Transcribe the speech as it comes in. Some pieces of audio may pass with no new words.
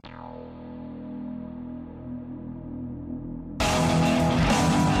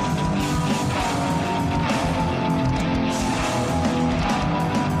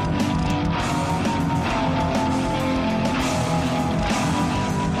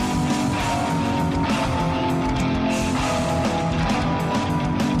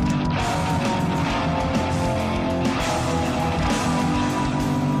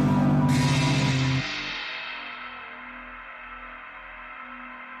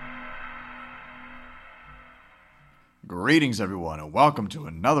Greetings, everyone, and welcome to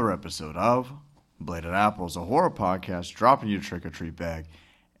another episode of Bladed Apples, a horror podcast dropping you a trick-or-treat bag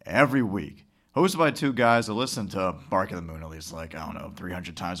every week. Hosted by two guys that listen to Bark at the Moon at least,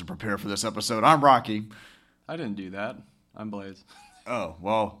 300 times to prepare for this episode. I'm Rocky. I didn't do that. I'm Blaze. Oh,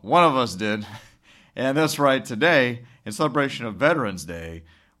 well, one of us did. And that's right, today, in celebration of Veterans Day,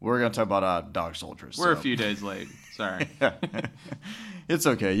 we're going to talk about dog soldiers. We're a few days late. Sorry. It's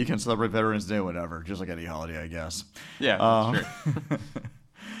okay. You can celebrate Veterans Day whenever, just like any holiday, I guess. Yeah, sure.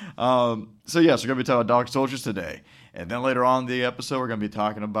 So we're going to be talking about dog soldiers today. And then later on in the episode, we're going to be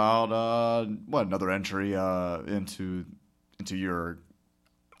talking about, another entry into your...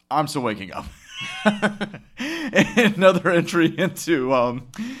 I'm still waking up. Another entry into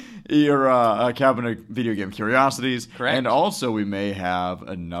your cabinet video game curiosities. Correct. And also we may have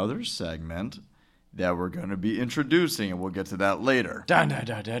another segment that we're going to be introducing, and we'll get to that later. Dun, dun,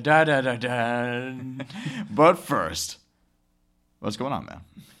 dun, dun, dun, dun, dun, dun. But first, what's going on, man?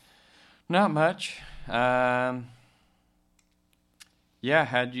 Not much. Had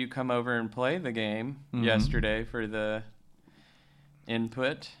you come over and play the game yesterday for the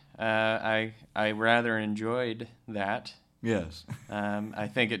input. I rather enjoyed that. Yes. I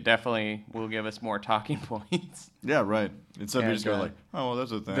think it definitely will give us more talking points. Yeah, right. Instead of just going like, oh, well,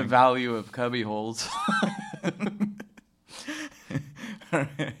 that's a thing. The value of cubby holes.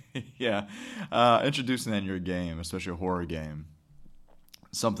 Yeah. Introducing that in your game, especially a horror game,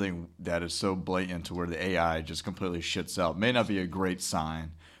 something that is so blatant to where the AI just completely shits out, may not be a great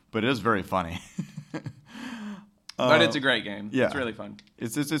sign, but it is very funny. But it's a great game. Yeah. It's really fun.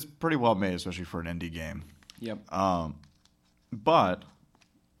 It's pretty well made, especially for an indie game. Yep. But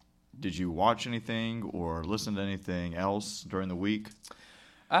did you watch anything or listen to anything else during the week?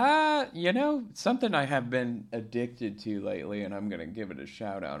 Something I have been addicted to lately, and I'm going to give it a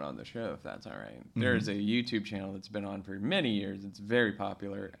shout out on the show if that's all right. Mm-hmm. There's a YouTube channel that's been on for many years. It's very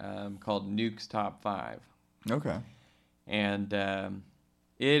popular, called Nuke's Top 5. Okay. And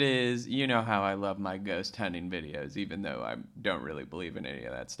it is, you know how I love my ghost hunting videos, even though I don't really believe in any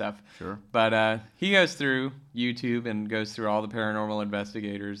of that stuff. Sure. But he goes through YouTube and goes through all the paranormal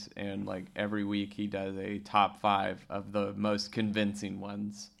investigators, and like every week he does a top 5 of the most convincing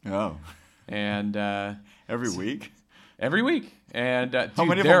ones. Oh. And every week? Every week. And how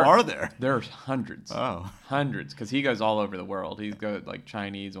many of them are there? There's hundreds. Oh. Hundreds, because he goes all over the world. He's got like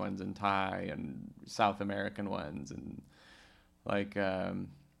Chinese ones and Thai and South American ones and like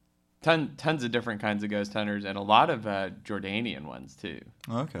tons of different kinds of ghost hunters, and a lot of Jordanian ones too.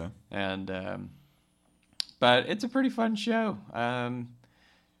 Okay. And but it's a pretty fun show. I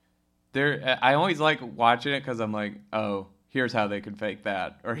always like watching it because I'm like, oh, here's how they could fake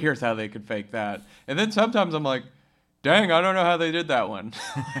that, or here's how they could fake that, and then sometimes I'm like, dang, I don't know how they did that one.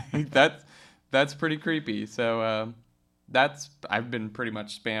 That's pretty creepy. So I've been pretty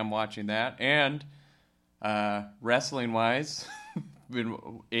much spam watching that, and wrestling wise.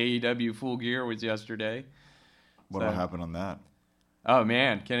 AEW Full Gear was yesterday. What happened on that? Oh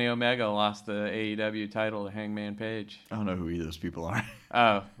man, Kenny Omega lost the AEW title to Hangman Page. I don't know who either of those people are.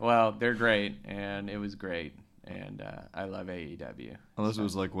 Oh, well, they're great, and it was great, and I love AEW. Unless it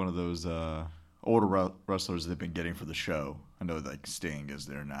was like one of those older wrestlers they've been getting for the show. I know like Sting is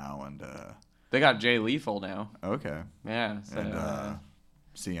there now, and they got Jay Lethal now. Okay. Yeah. So, and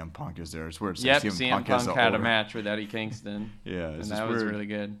CM Punk is there. It's weird. Yep, CM Punk had a match with Eddie Kingston. Yeah, and that was really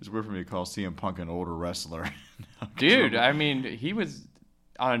good. It's weird for me to call CM Punk an older wrestler. Dude, I mean, he was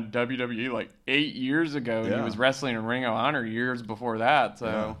on WWE like 8 years ago, and he was wrestling in Ring of Honor years before that.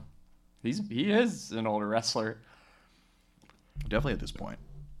 So he is an older wrestler. Definitely at this point.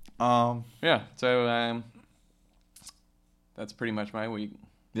 Yeah, so that's pretty much my week.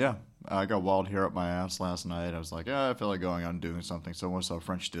 Yeah, I got wild hair up my ass last night. I was like, I feel like going out and doing something. So I went to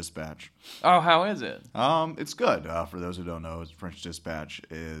French Dispatch. Oh, how is it? It's good. For those who don't know, French Dispatch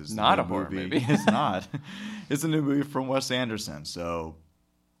is not a horror movie. It's not. It's a new movie from Wes Anderson. So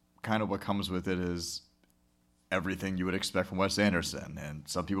kind of what comes with it is everything you would expect from Wes Anderson. And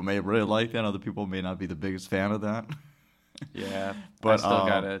some people may really like that. Other people may not be the biggest fan of that. Yeah, but I still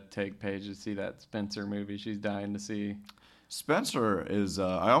got to take Paige to see that Spencer movie she's dying to see. Spencer is,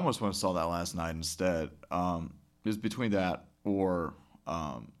 I almost went and saw that last night instead. It was between that or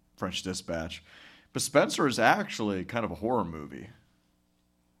French Dispatch. But Spencer is actually kind of a horror movie.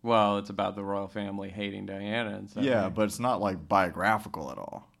 Well, it's about the royal family hating Diana and stuff. Yeah, but it's not like biographical at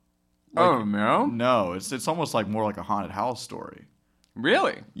all. Oh, no? No, it's almost like more like a haunted house story.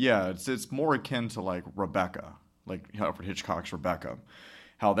 Really? Yeah, it's more akin to like Rebecca, like Alfred Hitchcock's Rebecca.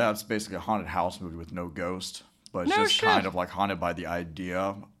 How that's basically a haunted house movie with no ghost. But it's kind of like haunted by the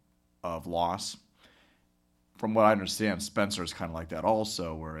idea of loss. from what I understand, Spencer is kind of like that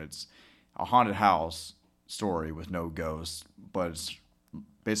also, where it's a haunted house story with no ghosts, but it's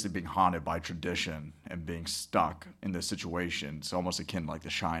basically being haunted by tradition and being stuck in this situation. It's almost akin to like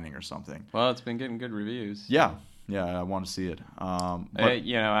The Shining or something. Well, it's been getting good reviews. Yeah, I want to see it. But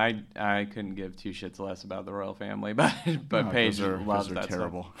I couldn't give two shits less about the royal family, but Paige loves that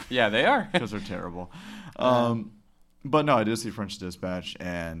terrible. Stuff. Yeah, they are. Because they're terrible. But no, I did see French Dispatch,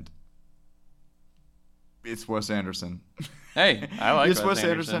 and it's Wes Anderson. Hey, I like it's Wes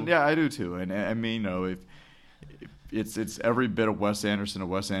Anderson. Yeah, I do too. And I mean, if it's every bit of Wes Anderson a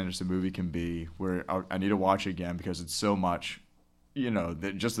Wes Anderson movie can be, where I need to watch it again because it's so much,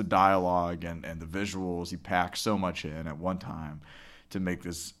 just the dialogue and the visuals. He packs so much in at one time to make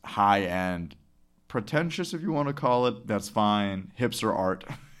this high-end, pretentious, if you want to call it, that's fine, hipster art.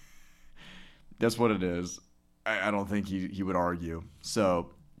 That's what it is. I don't think he would argue.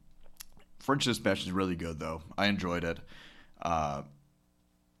 So French Dispatch is really good, though. I enjoyed it. I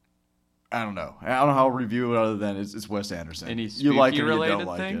don't know. I don't know how to review it other than it's Wes Anderson. Any you like it or you related don't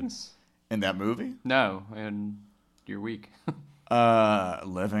like things? It. In that movie? No, in your week.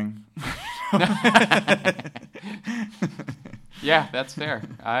 Living. Yeah, that's fair.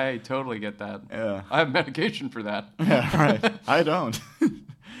 I totally get that. Yeah. I have medication for that. Yeah, right. I don't.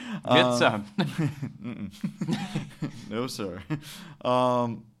 Get some. No, sir.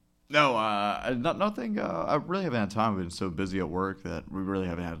 Nothing. I really haven't had time. We've been so busy at work that we really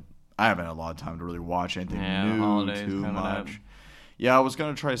haven't had. I haven't had a lot of time to really watch anything new too much. Up. Yeah, I was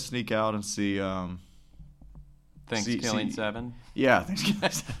gonna try to sneak out and see. Thanksgiving 7. Yeah, Thanksgiving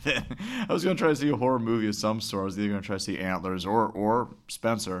 7. I was gonna try to see a horror movie of some sort. I was either gonna try to see Antlers or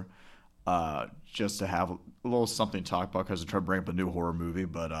Spencer, just to have a little something to talk about because I tried to bring up a new horror movie,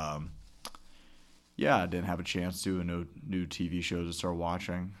 but yeah, I didn't have a chance to. No new TV shows to start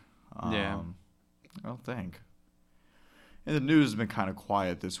watching. I don't think. And the news has been kind of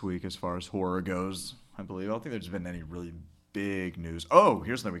quiet this week as far as horror goes, I believe. I don't think there's been any really big news. Oh,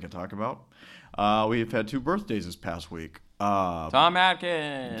 here's something we can talk about. We've had 2 birthdays this past week. Tom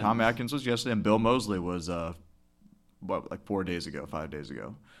Atkins. Tom Atkins was yesterday, and Bill Moseley was, 5 days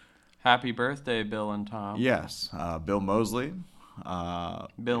ago. Happy birthday, Bill and Tom. Yes, Bill Moseley.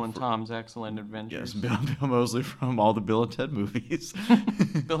 Bill and Tom's Excellent Adventures. Yes, Bill Moseley from all the Bill and Ted movies.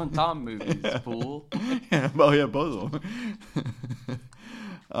 Bill and Tom movies, fool. Yeah, both of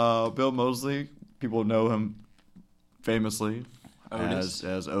them. Bill Moseley, people know him famously Otis.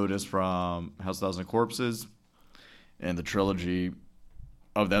 as Otis from House of 1,000 Corpses and the trilogy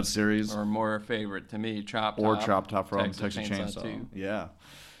of that series. Or more favorite to me, Chop Top. Or Chop Top from Texas Chainsaw 2. Yeah,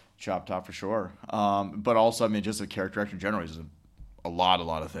 Chop Top for sure. But also, I mean, just a character actor in general. He's a lot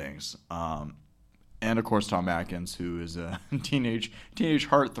of things. And of course, Tom Atkins, who is a teenage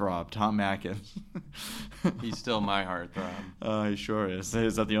heartthrob. Tom Atkins. He's still my heartthrob. He sure is.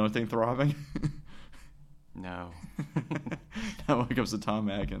 Is that the only thing throbbing? No. Not when it comes to Tom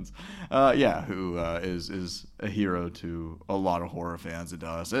Atkins. Who is a hero to a lot of horror fans and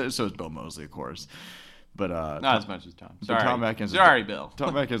us. So is Bill Moseley, of course. But not as much as Tom. Sorry. Tom Atkins. Sorry, Bill.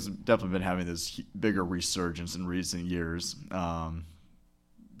 Tom Atkins has definitely been having this bigger resurgence in recent years,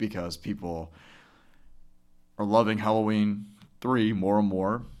 because people are loving Halloween 3 more and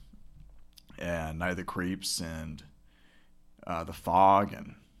more, and Night of the Creeps and The Fog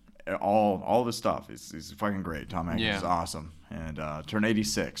and all this stuff. He's fucking great. Tom Atkins is awesome, and turned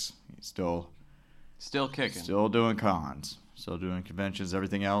 86. He's still kicking, still doing cons, still doing conventions,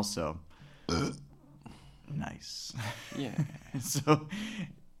 everything else. So. Nice. Yeah. So,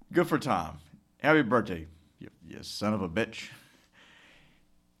 good for Tom. Happy birthday, you son of a bitch.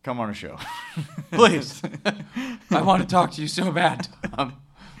 Come on a show. Please. I want to talk to you so bad, Tom.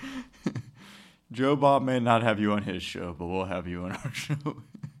 Joe Bob may not have you on his show, but we'll have you on our show.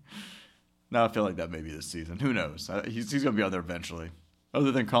 Now I feel like that may be this season. Who knows? He's going to be on there eventually.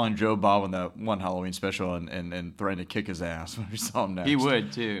 Other than calling Joe Bob on that one Halloween special and threatening to kick his ass when we saw him next. He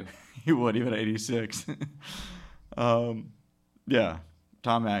would, too. He would, even at 86. Yeah.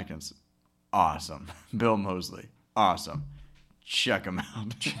 Tom Atkins, awesome. Bill Moseley, awesome. Check him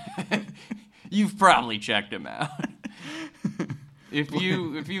out. You've probably checked him out. If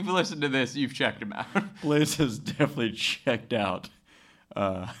you've listened to this, you've checked him out. Blaze has definitely checked out.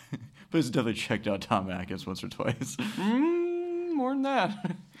 Blaze has definitely checked out Tom Atkins once or twice. More than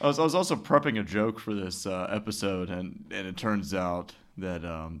that. I was also prepping a joke for this episode, and it turns out that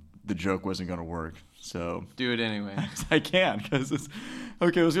the joke wasn't going to work. So do it anyway. I can't, because it was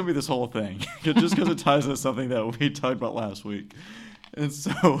going to be this whole thing, just because it ties into something that we talked about last week. And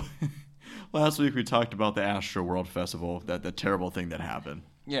so last week we talked about the Astro World Festival, that terrible thing that happened.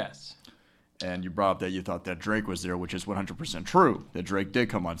 Yes. And you brought up that you thought that Drake was there, which is 100% true. That Drake did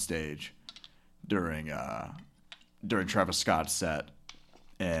come on stage during Travis Scott's set,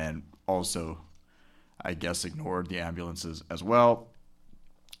 and also, I guess, ignored the ambulances as well.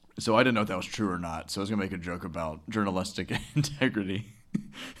 So I didn't know if that was true or not. So I was gonna make a joke about journalistic integrity.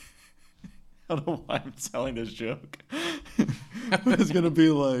 I don't know why I'm telling this joke. It's gonna be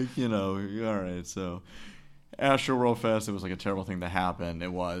like, all right, so Astro World Fest, it was like a terrible thing that happened.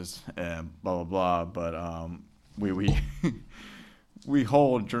 It was, and blah blah blah. But we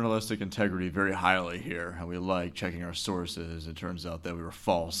hold journalistic integrity very highly here, and we like checking our sources. It turns out that we were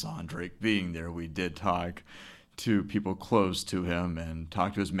false on Drake being there. We did talk to people close to him and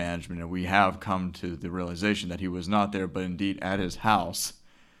talk to his management, and we have come to the realization that he was not there, but indeed at his house,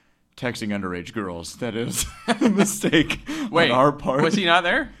 texting underage girls. That is a mistake on our part. Was he not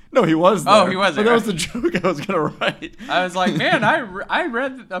there? No, he was there. Oh, he was there. But that was the joke I was going to write. I was like, man, I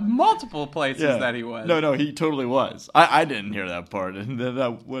read multiple places that he was. No, he totally was. I didn't hear that part. And then I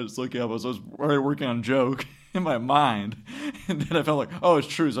was looking up. I was already working on a joke in my mind. And then I felt like, oh, it's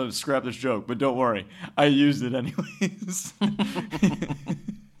true. So I just scrapped this joke. But don't worry. I used it anyways.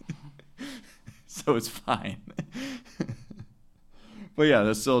 So it's fine. But yeah,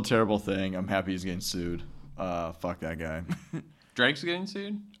 that's still a terrible thing. I'm happy he's getting sued. Fuck that guy. Drake's getting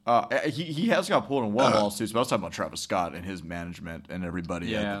sued? He has got pulled in one lawsuit, but I was talking about Travis Scott and his management and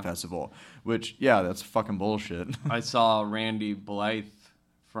everybody at the festival. Which, that's fucking bullshit. I saw Randy Blythe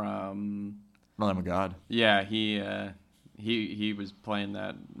from Lamb of God. Yeah, he was playing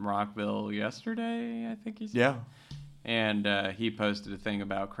that Rockville yesterday, I think he said. Yeah. And he posted a thing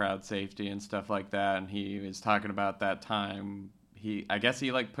about crowd safety and stuff like that, and he was talking about that time I guess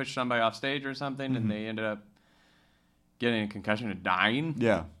he like pushed somebody off stage or something, and they ended up getting a concussion and dying.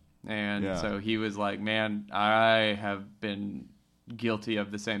 Yeah. And so he was like, man, I have been guilty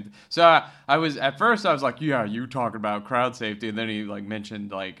of the same thing. So I was like, yeah, you talking about crowd safety. And then he like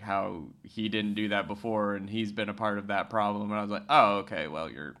mentioned like how he didn't do that before and he's been a part of that problem. And I was like, oh, okay, well,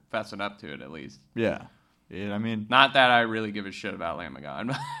 you're fessing up to it at least. Yeah. I mean, not that I really give a shit about Lamb of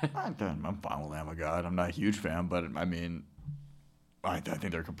God. I'm fine with Lamb of God. I'm not a huge fan, but I mean, I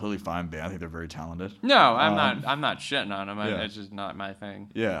think they're a completely fine band. I think they're very talented. No, I'm not shitting on them. It's just not my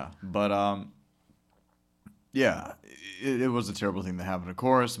thing. Yeah, but it was a terrible thing that happened, of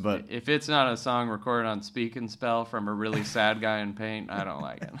course. But if it's not a song recorded on Speak and Spell from a really sad guy in paint, I don't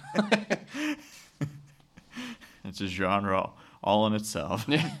like it. It's a genre all in itself.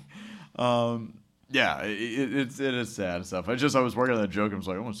 Yeah, it is sad stuff. I was working on that joke. I was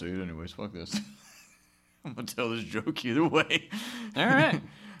like, I won't say it anyways. Fuck this. I'm gonna tell this joke either way. All right.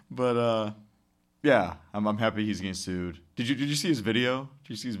 But yeah, I'm happy he's getting sued. Did you see his video? Did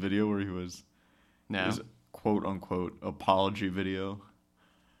you see his video where he was? No. His quote unquote apology video.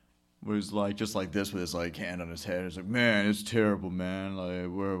 Where he's like just like this with his like hand on his head. He's like, man, it's terrible, man. Like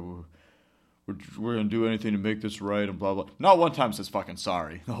we're gonna do anything to make this right and blah blah. Not one time says fucking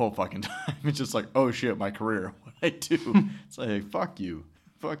sorry. The whole fucking time. It's just like, oh shit, my career. What I do. It's like, hey, fuck you.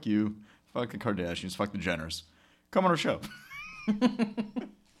 Fuck you. Fuck the Kardashians. Fuck the Jenners. Come on our show.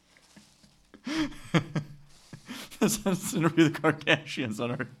 Let's interview the Kardashians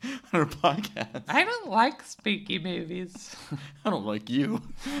on our podcast. I don't like spooky movies. I don't like you.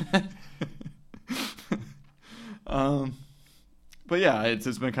 But yeah,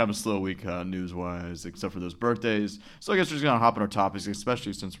 it's been kind of a slow week news-wise, except for those birthdays. So I guess we're just gonna hop on our topics,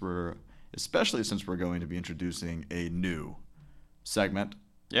 especially since we're going to be introducing a new segment.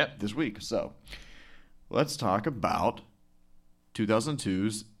 Yep. This week. So let's talk about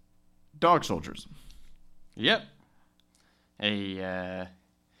 2002's Dog Soldiers. Yep. A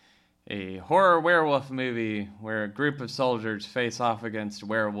horror werewolf movie where a group of soldiers face off against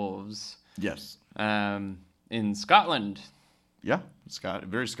werewolves. Yes. In Scotland. Yeah.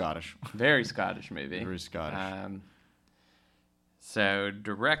 Very Scottish. Very Scottish movie. Very Scottish.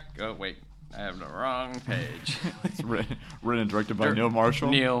 Oh, wait. I have the wrong page. It's written and directed by Neil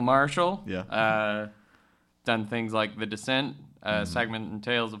Marshall. Neil Marshall. Yeah. Done things like The Descent, Segment and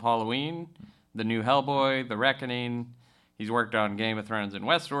Tales of Halloween, The New Hellboy, The Reckoning. He's worked on Game of Thrones and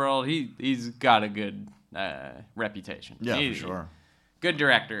Westworld. He's got a good reputation. Yeah, for sure. Good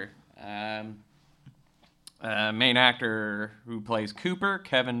director. Main actor who plays Cooper,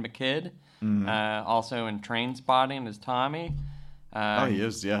 Kevin McKidd. Also in Trainspotting as Tommy. He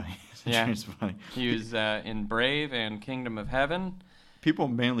is, yeah. Yeah, he was in Brave and Kingdom of Heaven. People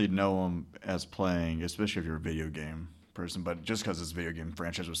mainly know him as playing, especially if you're a video game person, but just because this video game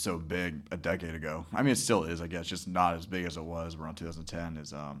franchise was so big a decade ago. I mean, it still is, I guess, just not as big as it was around 2010.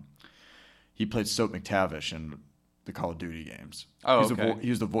 He played Soap McTavish in the Call of Duty games. Oh, He's okay.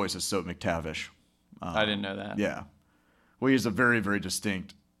 He's the voice of Soap McTavish. I didn't know that. Yeah. Well, he has a very, very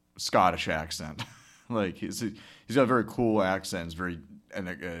distinct Scottish accent. Like he's got a very cool accent. It's very,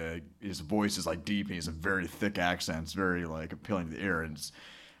 and his voice is like deep, and he has a very thick accent. It's very like appealing to the ear, and it's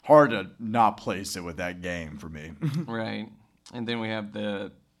hard to not place it with that game for me. Right. And then we have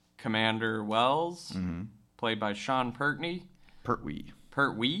the Commander Wells, played by Sean Pertwee.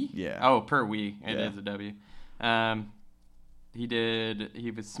 Pertwee? Yeah. Oh, Pertwee. It Yeah. is a W.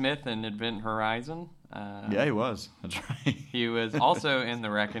 He was Smith in Event Horizon. Yeah, he was. That's right. He was also in The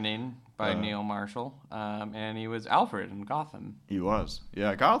Reckoning by Neil Marshall. And he was Alfred in Gotham. He was.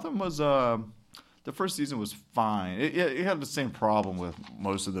 Yeah, Gotham was. The first season was fine. It had the same problem with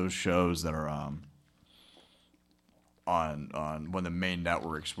most of those shows that are on one of the main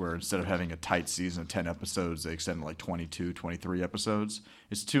networks, where instead of having a tight season of 10 episodes, they extended like 22, 23 episodes.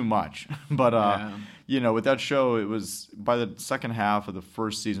 It's too much. But with that show, it was, by the second half of the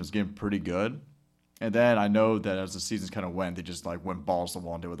first season, it was getting pretty good. And then I know that as the seasons kind of went, they just like went balls to the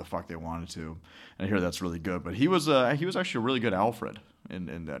wall and did what the fuck they wanted to. And I hear that's really good. But he was actually a really good Alfred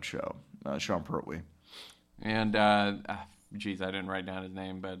in that show, Sean Pertwee. And, geez, I didn't write down his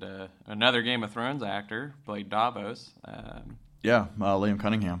name, but another Game of Thrones actor played Davos. Liam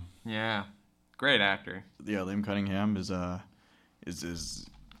Cunningham. Yeah, great actor. Yeah, Liam Cunningham is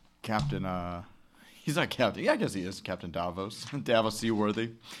Captain. He's not Captain. Yeah, I guess he is Captain Davos. Davos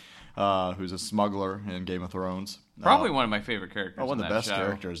Seaworthy, who's a smuggler in Game of Thrones. Probably one of my favorite characters. One of the best show.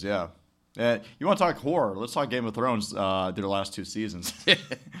 characters. Yeah. You want to talk horror? Let's talk Game of Thrones. Their last 2 seasons,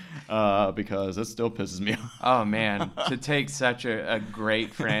 because it still pisses me off. Oh man, to take such a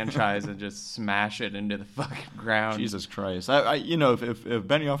great franchise and just smash it into the fucking ground. Jesus Christ! If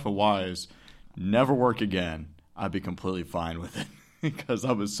Benioff and Wise never work again, I'd be completely fine with it because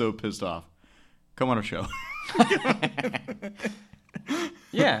I was so pissed off. Come on a show.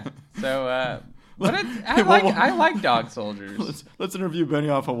 Yeah. So. But I like Dog Soldiers. Let's interview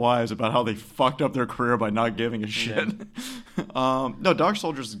Benioff and Wise about how they fucked up their career by not giving a shit. Yeah. No, Dog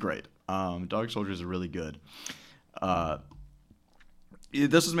Soldiers is great. Dog Soldiers are really good.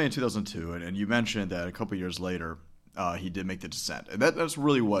 This was made in 2002, and you mentioned that a couple years later he did make The Descent, and that's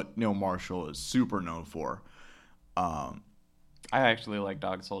really what Neil Marshall is super known for. I actually like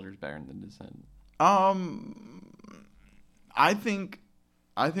Dog Soldiers better than The Descent.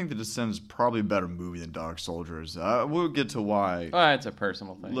 I think The Descent is probably a better movie than Dog Soldiers. We'll get to why. It's a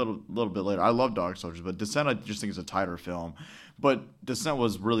personal thing. A little bit later. I love Dog Soldiers, but Descent I just think is a tighter film. But Descent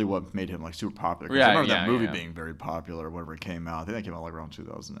was really what made him like super popular. I remember that movie being very popular whenever it came out. I think that came out like around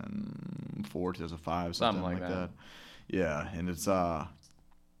 2004, 2005, something like that. Yeah, and it's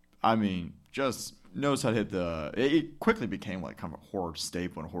just knows how to hit the. It quickly became like kind of a horror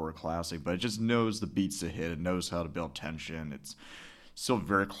staple and horror classic, but it just knows the beats to hit. It knows how to build tension. It's still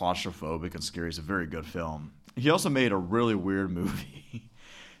very claustrophobic and scary. It's a very good film. He also made a really weird movie.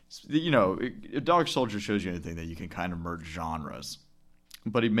 If Dog Soldier shows you anything, that you can kind of merge genres.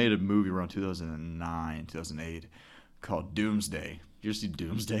 But he made a movie around 2009, 2008 called Doomsday. Did you see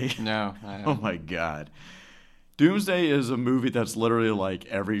Doomsday? No. Oh my God. Doomsday is a movie that's literally like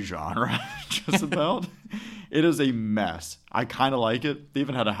every genre, just about. It is a mess. I kind of like it. They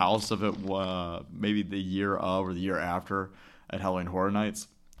even had a house of it maybe the year of or the year after at Halloween Horror Nights.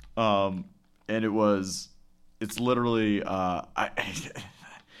 And it's literally,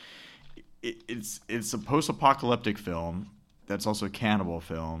 it's a post-apocalyptic film that's also a cannibal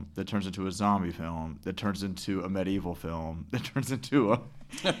film that turns into a zombie film that turns into a medieval film that turns into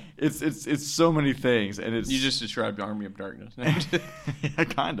it's so many things, and You just described Army of Darkness. yeah,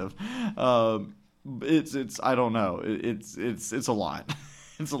 kind of. It's I don't know. It's a lot.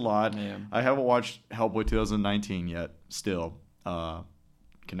 It's a lot. Yeah. I haven't watched Hellboy 2019 yet. Still,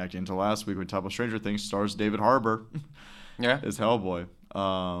 connecting to last week, we talked about Stranger Things. Stars David Harbour. Yeah, as Hellboy.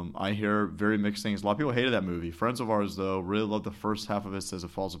 I hear very mixed things. A lot of people hated that movie. Friends of ours, though, really loved the first half of it. Says it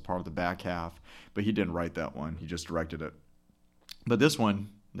falls apart with the back half, but he didn't write that one. He just directed it. But this one,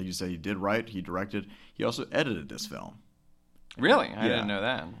 like you said, he did write. He directed. He also edited this film. Really? I didn't know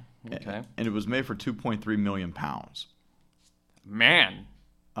that. Okay. And it was made for £2.3 million. Man.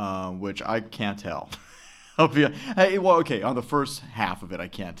 Which I can't tell. Okay, on the first half of it, I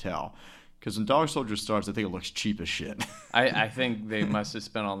can't tell. Because when Dog Soldier starts, I think it looks cheap as shit. I think they must have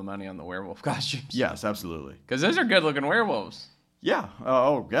spent all the money on the werewolf costumes. Yes, absolutely. Because those are good-looking werewolves. Yeah.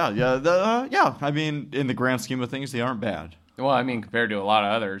 Yeah. I mean, in the grand scheme of things, they aren't bad. Well, I mean, compared to a lot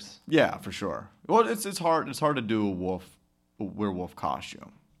of others. Yeah, for sure. Well, it's hard. It's hard to do a werewolf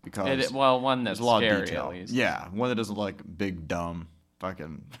costume because one that's there's a lot scary of detail. at least. Yeah, one that doesn't like big dumb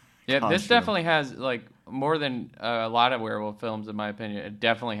fucking Yeah, this costume. definitely has like more than a lot of werewolf films, in my opinion. It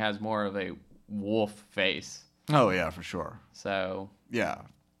definitely has more of a wolf face. Oh yeah, for sure. So Yeah,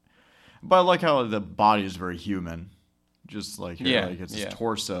 but I like how the body is very human. Just like like his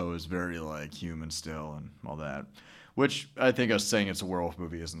torso is very like human still and all that. Which I think us saying it's a werewolf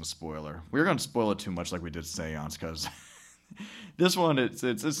movie isn't a spoiler. We were going to spoil it too much like we did Seance because this one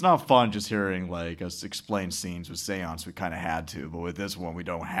it's not fun just hearing like us explain scenes. With Seance we kind of had to, but with this one we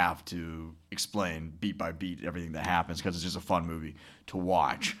don't have to explain beat by beat everything that happens because it's just a fun movie to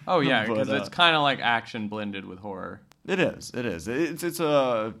watch. Oh yeah, because it's kind of like action blended with horror. It is. It's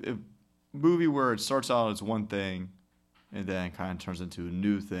a movie where it starts out as one thing and then kind of turns into a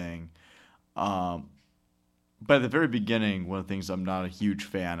new thing. But at the very beginning, one of the things I'm not a huge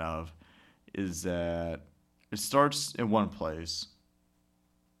fan of is that it starts in one place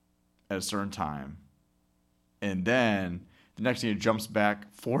at a certain time, and then the next thing it jumps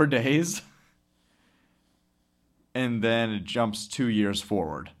back 4 days, and then it jumps 2 years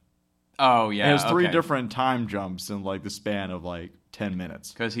forward. Oh yeah, and it's three different time jumps in like the span of like 10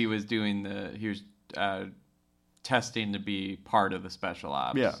 minutes. Because he was testing to be part of the special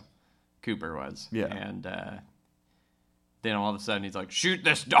ops. Yeah, Cooper was. Yeah, and then all of a sudden he's like, shoot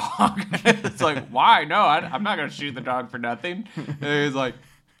this dog. It's like, why? No, I'm not going to shoot the dog for nothing. And he's like,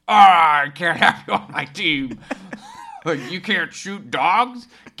 I can't have you on my team. Like, you can't shoot dogs?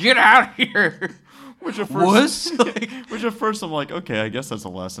 Get out of here. Which at first I'm like, okay, I guess that's a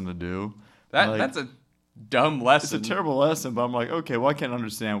lesson to do. That's a dumb lesson. It's a terrible lesson, but I'm like, okay, well, I can't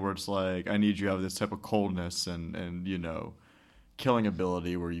understand where it's like, I need you to have this type of coldness and killing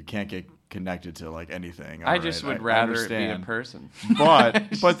ability where you can't get connected to like anything. I just would rather it be a person.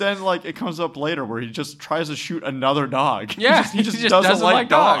 But then like it comes up later where he just tries to shoot another dog. Yeah, he just doesn't like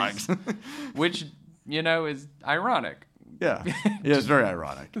dogs. Which, is ironic. Yeah. Yeah, it's very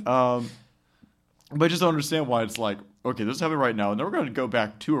ironic. But I just don't understand why it's like, okay, this is happening right now, and then we're going to go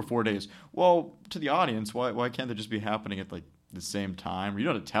back 2 or 4 days. Well, to the audience, why can't they just be happening at like the same time? You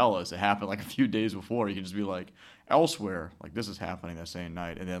don't have to tell us it happened like a few days before. You can just be like, elsewhere, like this is happening that same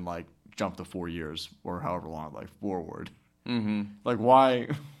night, and then like jump to 4 years or however long, like forward. Mm-hmm. Like why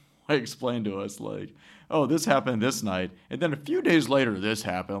explain to us like, oh, this happened this night, and then a few days later this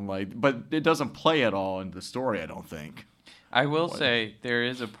happened, like, but it doesn't play at all in the story, I don't think. I will say there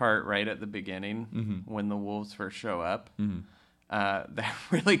is a part right at the beginning when the wolves first show up that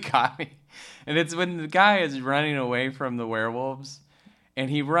really got me. And it's when the guy is running away from the werewolves, and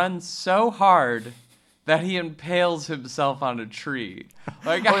he runs so hard that he impales himself on a tree.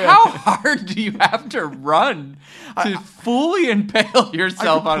 Like, how hard do you have to run to fully impale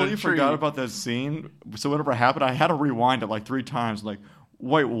yourself on a tree? I completely forgot about that scene. So whatever happened, I had to rewind it like 3 times. Like,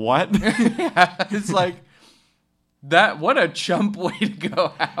 wait, what? Yeah, it's like... what a chump way to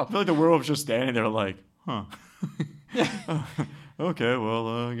go out. I feel like the werewolf's just standing there like, huh. Okay,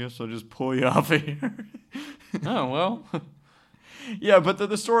 well, I guess I'll just pull you off of here. Oh, well. Yeah, but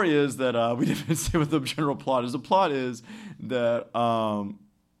the story is that we didn't say what the general plot is. The plot is that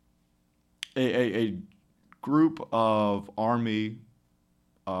a group of army,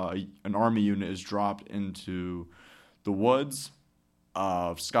 an army unit is dropped into the woods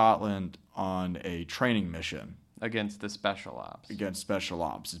of Scotland on a training mission. Against the special ops. Against special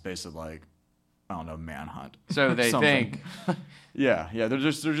ops. It's basically like, I don't know, manhunt. So they think. Yeah. They're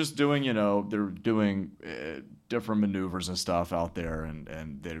just doing, they're doing different maneuvers and stuff out there,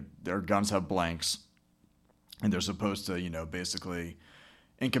 and their guns have blanks, and they're supposed to, basically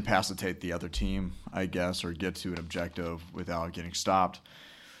incapacitate the other team, I guess, or get to an objective without getting stopped.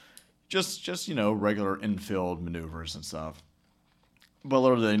 Just regular infield maneuvers and stuff. But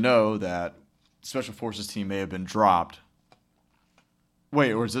little do they know that Special Forces team may have been dropped.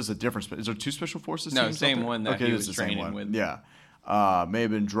 Wait, or is this a different? Is there 2 Special Forces teams? No, same one that he was training with. Yeah. May have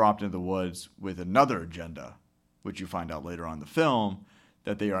been dropped into the woods with another agenda, which you find out later on in the film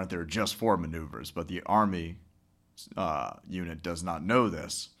that they aren't there just for maneuvers, but the army unit does not know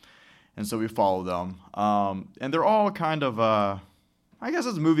this. And so we follow them. And they're all kind of, I guess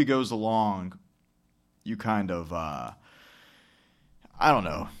as the movie goes along, you kind of... I don't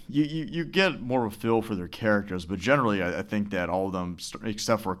know. You get more of a feel for their characters, but generally I think that all of them,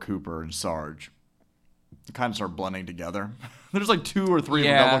 except for Cooper and Sarge, kind of start blending together. There's like 2 or 3 of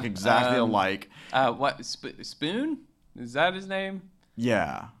them that look exactly alike. What? Spoon? Is that his name?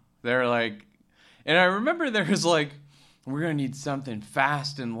 Yeah. They're like... And I remember there was like, we're going to need something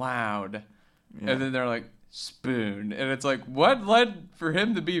fast and loud. Yeah. And then they're like, Spoon. And it's like, what led for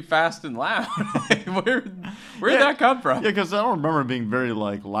him to be fast and loud? Where'd that come from? Yeah, because I don't remember it being very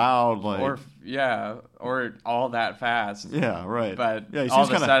like loud, like or all that fast. Yeah, right. But yeah, all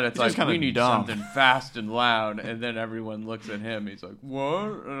of a sudden it's he's just like, we kinda need dumb. something fast and loud, and then everyone looks at him. He's like,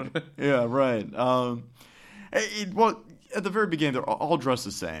 what? Yeah, right. Well, at the very beginning, they're all dressed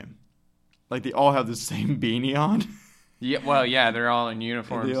the same. Like, they all have the same beanie on. Yeah, well, yeah, they're all in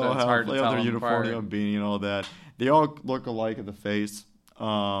uniform, They so all it's have, hard to they have tell their them uniform, apart. they have beanie and all that. They all look alike in the face. There's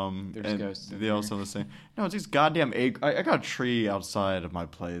and ghosts in they all there. sound the same. No, it's these goddamn I got a tree outside of my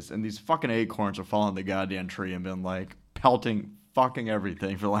place, and these fucking acorns are falling on the goddamn tree and been like pelting fucking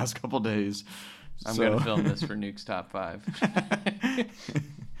everything for the last couple days. I'm going to film this for Nuke's Top 5.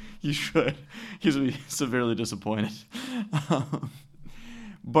 You should. He's gonna be severely disappointed.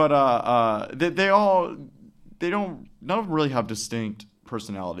 But none of them really have distinct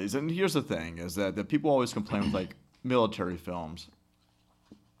personalities. And here's the thing: is that people always complain with like military films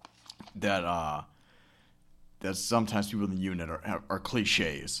that sometimes people in the unit are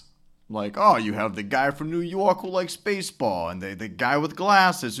cliches. Like, oh, you have the guy from New York who likes baseball, and the guy with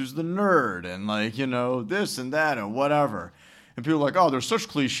glasses who's the nerd, and like, you know, this and that and whatever. And people are like, oh, they're such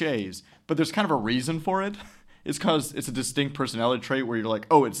cliches. But there's kind of a reason for it. It's because it's a distinct personality trait where you're like,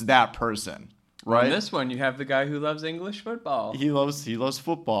 oh, it's that person, right? In this one, you have the guy who loves English football. He loves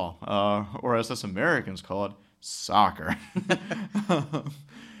football, or as us Americans call it, soccer.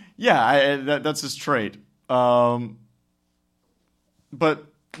 Yeah, that's his trait. But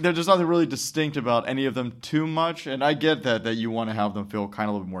there's nothing really distinct about any of them too much, and I get that you want to have them feel kind of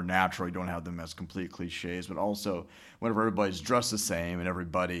a little bit more natural. You don't have them as complete cliches, but also whenever everybody's dressed the same and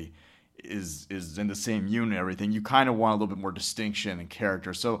everybody is in the same unit and everything, you kind of want a little bit more distinction and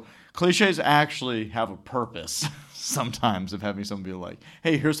character. So cliches actually have a purpose sometimes of having someone be like,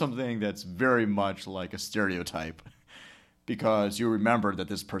 hey, here's something that's very much like a stereotype. Because you remember that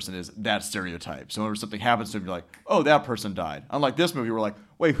this person is that stereotype. So whenever something happens to him, you're like, oh, that person died. Unlike this movie, we're like,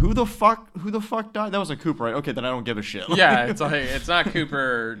 wait, who the fuck died? That wasn't Cooper, right? Okay, then I don't give a shit. Yeah, it's like, it's not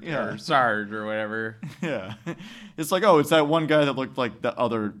Cooper Yeah. or Sarge or whatever. Yeah. It's like, oh, it's that one guy that looked like the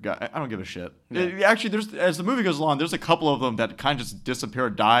other guy. I don't give a shit. Yeah. Actually, as the movie goes along, there's a couple of them that kind of just disappear,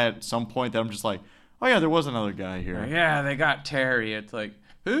 die at some point that I'm just like, oh, yeah, there was another guy here. Yeah, they got Terry. It's like,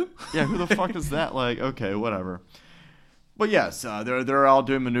 who? Yeah, who the fuck is that? Like, okay, whatever. But yes, they're all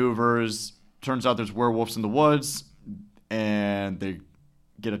doing maneuvers. Turns out there's werewolves in the woods, and they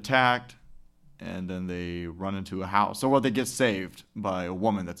get attacked, and then they run into a house. Or they get saved by a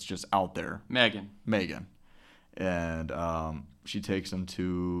woman that's just out there, Megan. and she takes them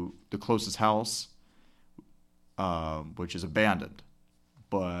to the closest house, which is abandoned.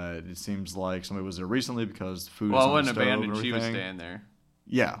 But it seems like somebody was there recently because food. Well, it is on wasn't the stove and abandoned. She was everything. staying there.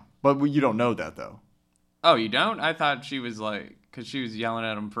 Yeah, but you don't know that though. Oh, you don't? I thought she was like, because she was yelling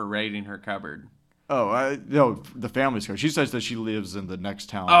at him for raiding her cupboard. Oh, no, the family's car. She says that she lives in the next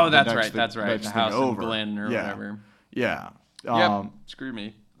town. Oh, the that's next right. thing The house in over. Glen or Yeah. whatever. Yeah. Yep. Screw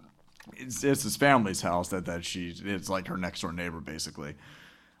me. It's his family's house it's like her next door neighbor basically.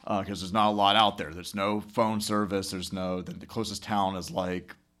 Because there's not a lot out there. There's no phone service. The closest town is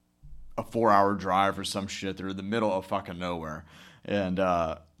like a 4-hour drive or some shit. They're in the middle of fucking nowhere. And,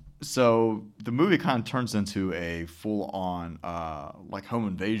 so the movie kind of turns into a full-on like home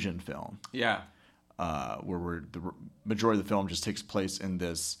invasion film. Yeah. Where the majority of the film just takes place in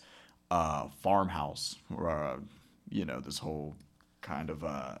this farmhouse, or this whole kind of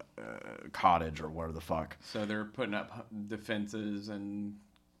cottage or whatever the fuck. So they're putting up defenses and,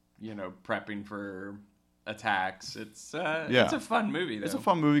 prepping for attacks. It's a fun movie, though. It's a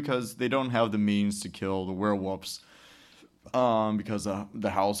fun movie because they don't have the means to kill the werewolves, because the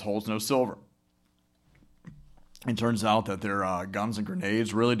house holds no silver. It turns out that their guns and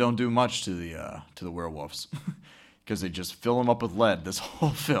grenades really don't do much to the werewolves, because they just fill them up with lead this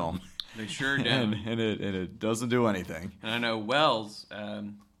whole film. They sure do. and it doesn't do anything. And I know Wells,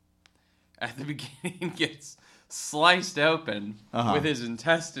 at the beginning, gets sliced open with his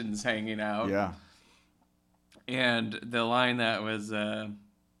intestines hanging out. Yeah. And the line that was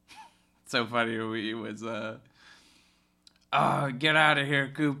so funny to me was, oh, get out of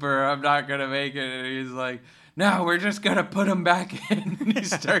here, Cooper. I'm not going to make it. And he's like, no, we're just going to put him back in. And he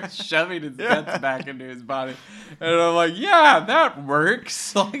starts shoving his guts back into his body. And I'm like, yeah, that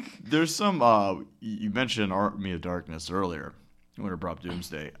works. Like, there's some, you mentioned Army of Darkness earlier when it brought up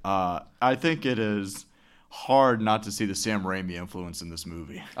Doomsday. I think it is hard not to see the Sam Raimi influence in this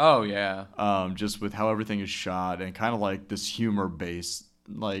movie. Oh, yeah. Just with how everything is shot and kind of like this humor based,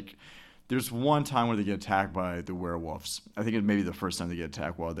 like, there's one time where they get attacked by the werewolves. I think it may be the first time they get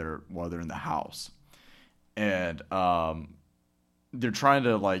attacked while they're in the house, and they're trying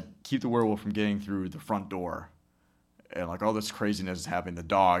to like keep the werewolf from getting through the front door, and like all this craziness is happening.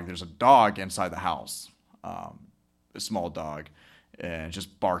 There's a dog inside the house, a small dog, and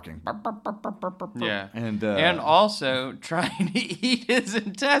just barking. Bark, bark, bark, bark, bark, bark, bark. Yeah. And also trying to eat his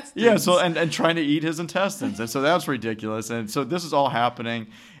intestines. yeah, so and trying to eat his intestines, and so that's ridiculous. And so this is all happening,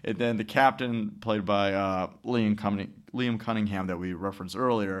 and then the captain, played by Liam Cunningham, that we referenced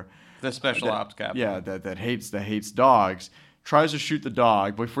earlier, the special ops captain. yeah, that hates dogs, tries to shoot the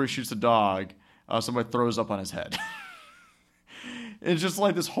dog. Before he shoots the dog, somebody throws up on his head. It's just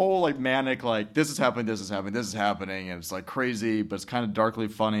like this whole like manic, like this is happening, and it's like crazy, but it's kind of darkly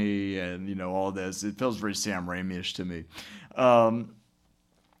funny, and you know all this. It feels very Sam Raimi-ish to me. And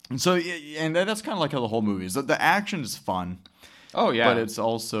so, and that's kind of like how the whole movie is. The action is fun. Oh yeah, but it's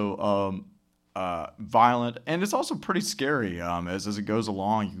also violent, and it's also pretty scary. As it goes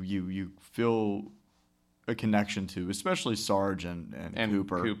along, you feel a connection to, especially Sarge and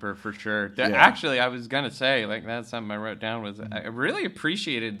Cooper. Cooper for sure. Yeah. Actually, I was gonna say, like, that's something I wrote down, was I really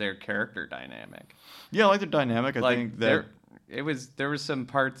appreciated their character dynamic. Yeah, I like the dynamic. I think that there was some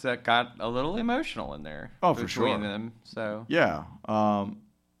parts that got a little emotional in there. Oh, for sure. Between them. So yeah,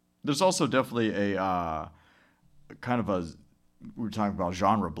 there's also definitely a kind of a, we were talking about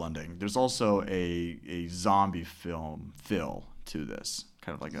genre blending. There's also a zombie film feel to this.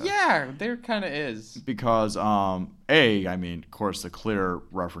 Kind of like a, yeah, there kind of is, because I mean, of course, the clear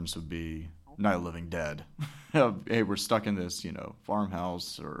reference would be Night of the Living Dead. Hey, we're stuck in this,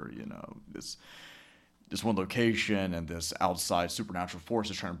 farmhouse, or this one location, and this outside supernatural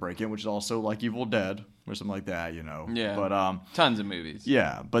force is trying to break in, which is also like Evil Dead or something like that, Yeah. But tons of movies.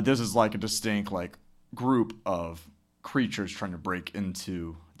 yeah, but this is like a distinct like group of creatures trying to break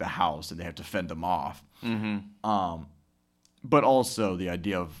into the house, and they have to fend them off. Mm-hmm. But also the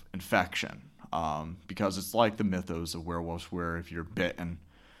idea of infection, because it's like the mythos of werewolves, where if you're bitten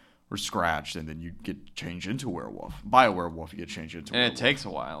or scratched, and then you get changed into a werewolf. By a werewolf, you get changed into a werewolf. And it takes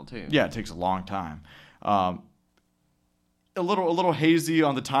a while, too. Yeah, it takes a long time. A little hazy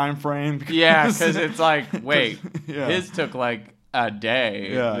on the time frame. Yeah, because it's like, wait, yeah. his took like a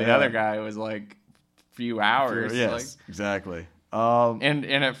day. Yeah, the yeah. other guy was like a few hours. Yes, like, exactly. And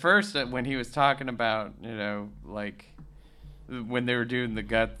at first, when he was talking about, like when they were doing the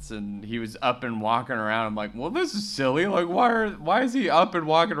guts and he was up and walking around, I'm like, well, this is silly. Like, why is he up and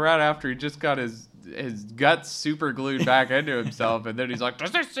walking around after he just got his guts super glued back into himself? And then he's like,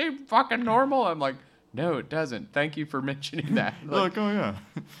 does this seem fucking normal? I'm like, no, it doesn't. Thank you for mentioning that. Like, oh yeah,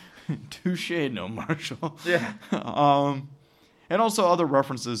 touche, no Marshall. Yeah. And also other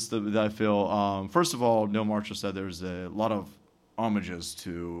references that I feel. First of all, Neil Marshall said there's a lot of homages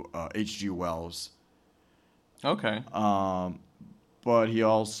to H.G. Wells. Okay. But he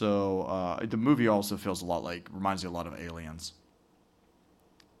also the movie also feels reminds you a lot of Aliens.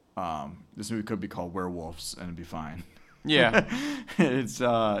 This movie could be called Werewolves, and it'd be fine. Yeah. It's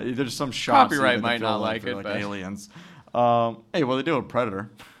there's some shots Copyright that might feel not like they're it, but Aliens. Hey, well, they do a Predator.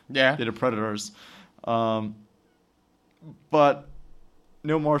 Yeah. They did Predators. But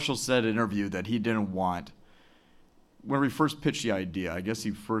Neil Marshall said in an interview that he didn't want, when we first pitched the idea, I guess he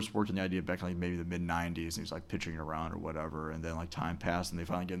first worked on the idea back in like maybe the mid-90s, and he was like pitching it around or whatever, and then like time passed, and they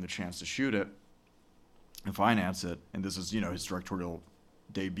finally gave him the chance to shoot it and finance it, and this is, his directorial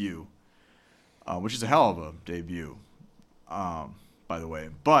debut, which is a hell of a debut, by the way.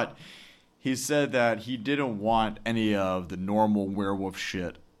 But he said that he didn't want any of the normal werewolf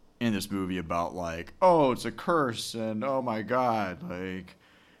shit in this movie about like, oh, it's a curse, and oh my god, like,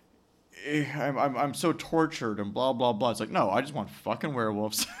 I'm so tortured and blah blah blah. It's like, no, I just want fucking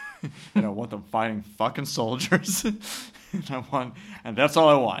werewolves, and I want them fighting fucking soldiers, and that's all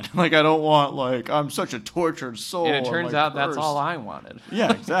I want. Like, I don't want like, I'm such a tortured soul. And it turns out that's cursed. all I wanted.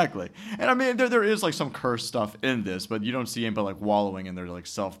 Yeah, exactly. And I mean, there is like some cursed stuff in this, but you don't see anybody like wallowing in their like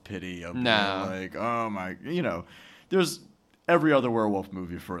self pity of No. like, oh my, there's every other werewolf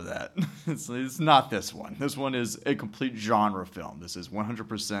movie for that. It's not this one. This one is a complete genre film. This is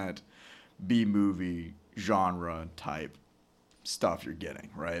 100% B-movie genre type stuff you're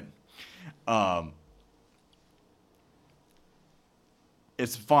getting, right?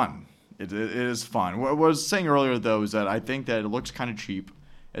 It's fun. It is fun. What I was saying earlier, though, is that I think that it looks kind of cheap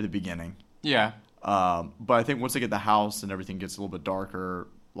at the beginning. Yeah. But I think once they get the house and everything gets a little bit darker,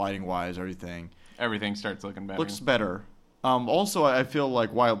 lighting-wise, everything Starts looking better. looks better. Also, I feel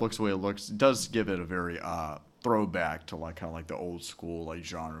like why it looks the way it looks, it does give it a very throwback to like kind of like the old school like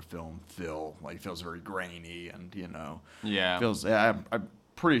genre film feel. Like, it feels very grainy, and Yeah. feels. I'm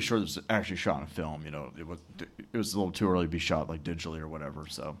pretty sure this was actually shot in film. It was a little too early to be shot like digitally or whatever.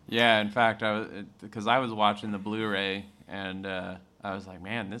 So Yeah, in fact, because I was watching the Blu-ray, and I was like,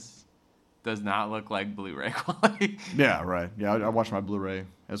 man, this does not look like Blu-ray quality. Yeah, right. Yeah, I watched my Blu-ray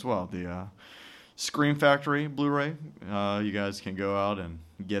as well. The Scream Factory Blu-ray. You guys can go out and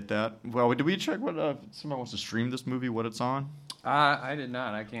get that. Well, did we check what if somebody wants to stream this movie? What it's on? I did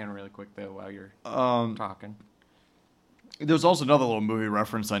not. I can really quick though while you're talking. There's also another little movie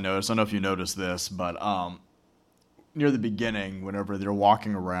reference I noticed. I don't know if you noticed this, but near the beginning, whenever they're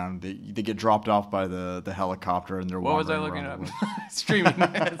walking around, they get dropped off by the helicopter, and they're what was I wandering looking around up? Streaming.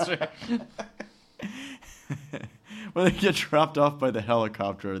 That's right. When they get dropped off by the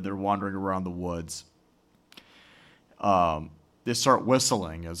helicopter, they're wandering around the woods. They start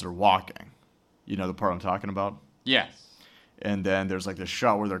whistling as they're walking. You know the part I'm talking about? Yes. And then there's like this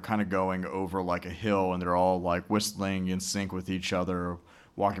shot where they're kind of going over like a hill, and they're all like whistling in sync with each other,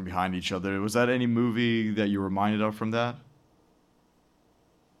 walking behind each other. Was that any movie that you were reminded of from that?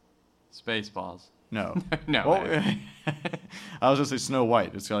 Spaceballs. No. No. Well, I was going to say Snow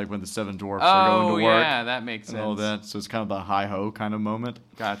White. It's like when the seven dwarfs are going to work. Oh, yeah, that makes sense. And all that. So it's kind of the hi-ho kind of moment.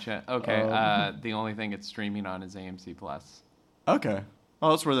 Gotcha. Okay. The only thing it's streaming on is AMC Plus. Okay. Well,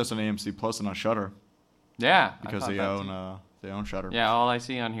 that's where that's on AMC Plus and on Shudder. Yeah. Because they own Shudder. Yeah, all I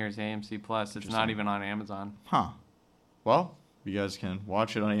see on here is AMC Plus. It's not even on Amazon. Huh. Well, you guys can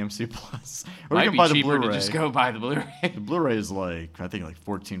watch it on AMC Plus. Or Might you can be buy the cheaper Blu-ray. to just go buy the Blu-ray. The Blu-ray is like, I think like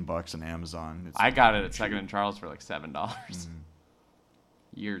 $14 on Amazon. It's I got it at cheap. Second and Charles for like $7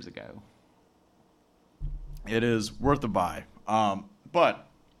 years ago. It is worth a buy. But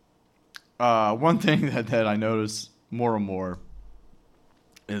one thing that I notice more and more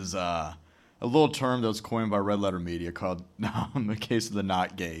is a little term that was coined by Red Letter Media called a case of the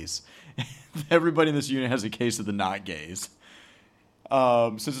not gays. Everybody in this unit has a case of the not gays.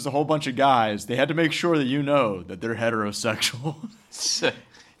 Since it's a whole bunch of guys, they had to make sure that you know that they're heterosexual.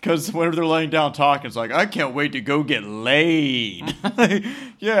 Because whenever they're laying down talking, it's like, I can't wait to go get laid.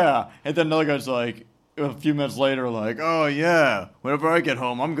 Yeah. And then another guy's like, a few minutes later, like, oh, yeah, whenever I get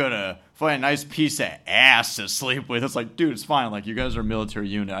home, I'm going to find a nice piece of ass to sleep with. It's like, dude, it's fine. Like, you guys are a military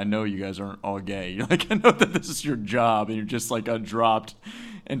unit. I know you guys aren't all gay. You're like, I know that this is your job, and you're just, like, dropped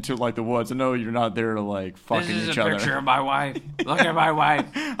into, like, the woods. I know you're not there to, like, fucking each other. This is a picture of my wife. Look at my wife.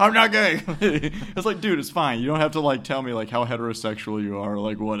 I'm not gay. It's like, dude, it's fine. You don't have to, like, tell me, like, how heterosexual you are,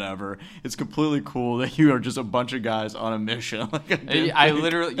 like, whatever. It's completely cool that you are just a bunch of guys on a mission. Like,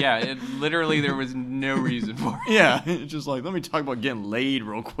 literally, there was no reason for it. yeah, it's just like, let me talk about getting laid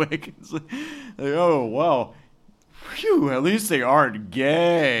real quick. It's like, oh, well, phew, at least they aren't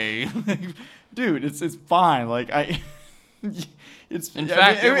gay. Dude, it's fine. Like, it's In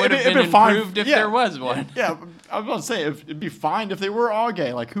fact, it would have been improved if there was one. Yeah, I was about to say, it'd be fine if they were all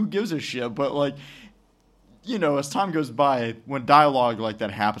gay. Like, who gives a shit? But, like, you know, as time goes by, when dialogue like that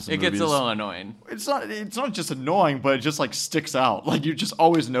happens in It gets movies, a little annoying. It's not just annoying, but it just, like, sticks out. Like, you just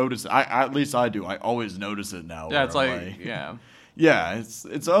always notice it. At least I do. I always notice it now. Yeah, it's where like, yeah. Yeah, it's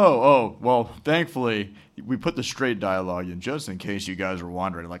well, thankfully we put the straight dialogue in just in case you guys were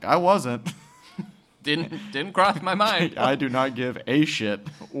wondering. Like, I wasn't. Didn't cross my mind. I do not give a shit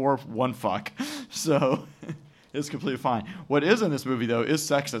or one fuck. So it's completely fine. What is in this movie though is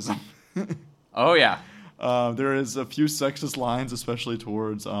sexism. Oh yeah. There is a few sexist lines, especially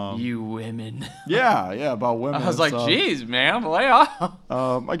towards you women. Yeah, about women. I was like, geez, man, lay off.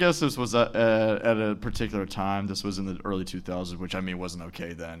 I guess this was at a particular time. This was in the early 2000s, which I mean wasn't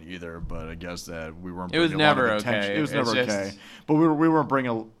okay then either. But I guess that we weren't. It was bringing a lot never of attention. okay. It was never okay. But we weren't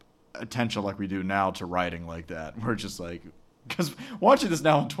bringing attention like we do now to writing like that. We're just like, because watching this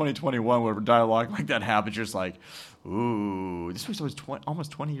now in 2021, where dialogue like that happens, you're just like, ooh, this was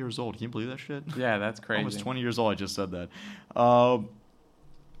almost 20 years old. Can you believe that shit? Yeah, that's crazy. Almost 20 years old. I just said that. Oh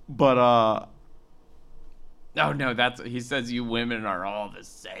no, he says you women are all the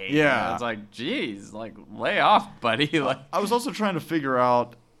same. Yeah. It's like, geez, like lay off, buddy. Like, I was also trying to figure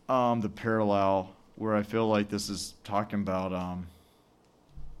out the parallel where I feel like this is talking about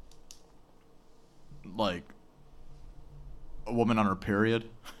like a woman on her period.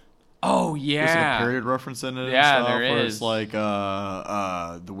 Oh yeah, there's like a period reference in it. Yeah, and stuff, there where is. It's like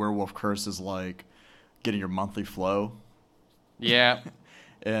the werewolf curse is like getting your monthly flow. Yeah.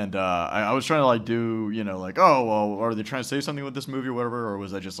 And I was trying to like do, you know, like, oh well, are they trying to say something with this movie or whatever, or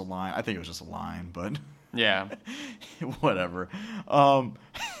was that just a line? I think it was just a line, but Yeah. whatever. I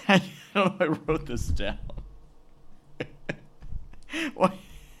don't know if I wrote this down. What?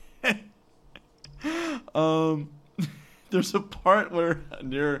 There's a part where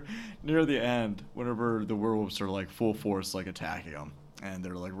near the end, whenever the werewolves are like full force like attacking them, and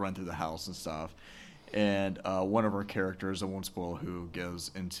they're like run through the house and stuff, and one of our characters, I won't spoil who,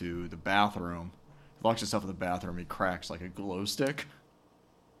 goes into the bathroom, locks himself in the bathroom, he cracks like a glow stick.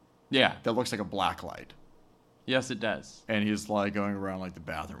 Yeah. that looks like a black light. Yes, it does. And he's like going around like the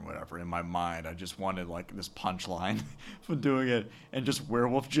bathroom, or whatever. In my mind, I just wanted like this punchline for doing it, and just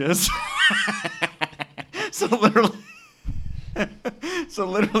werewolf jizz. So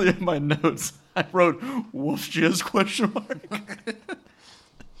literally in my notes, I wrote wolf jizz question mark.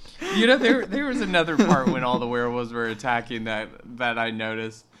 You know, there was another part when all the werewolves were attacking that I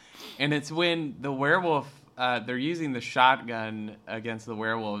noticed, and it's when the werewolf they're using the shotgun against the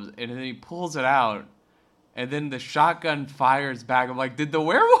werewolves, and then he pulls it out. And then the shotgun fires back. I'm like, did the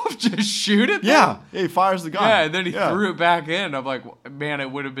werewolf just shoot it? Yeah, he fires the gun. Yeah, and then he threw it back in. I'm like, man,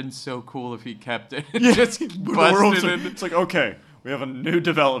 it would have been so cool if he kept it. Yeah. Just busted it. It's like, okay, we have a new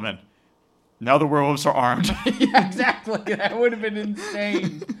development. Now the werewolves are armed. Yeah, exactly. That would have been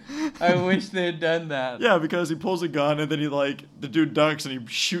insane. I wish they had done that. Yeah, because he pulls a gun and then the dude ducks and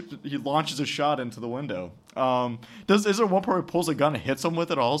he launches a shot into the window. Is there one part where he pulls a gun and hits him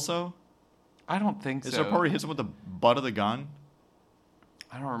with it also? I don't think Is so. there a part where he hits him with the butt of the gun?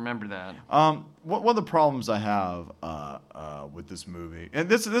 I don't remember that. One of the problems I have with this movie, and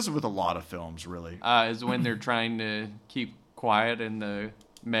this is with a lot of films, really, Is when they're trying to keep quiet and the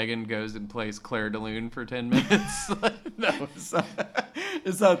Megan goes and plays Claire de Lune for 10 minutes. No, it's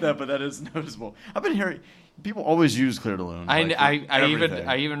not that, but that is noticeable. I've been hearing people always use Claire de Lune.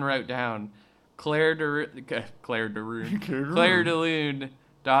 I even wrote down Claire de Lune ...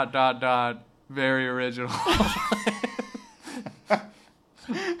 Very original.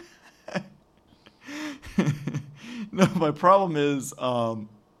 No, my problem is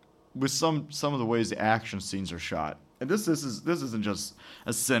with some of the ways the action scenes are shot. And this isn't just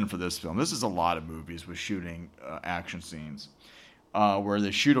a sin for this film. This is a lot of movies with shooting action scenes where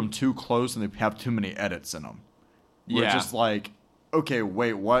they shoot them too close and they have too many edits in them. Where it's just like, okay,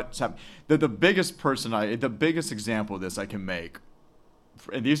 wait, what's happening? The biggest example of this I can make,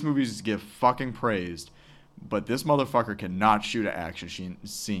 and these movies get fucking praised, but this motherfucker cannot shoot an action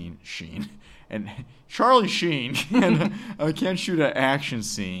scene. And Charlie Sheen can't shoot an action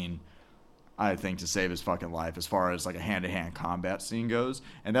scene, I think, to save his fucking life as far as like a hand-to-hand combat scene goes.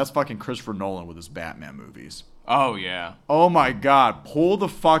 And that's fucking Christopher Nolan with his Batman movies. Oh, yeah. Oh, my God. Pull the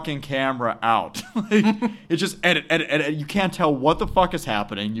fucking camera out. It's just edit. You can't tell what the fuck is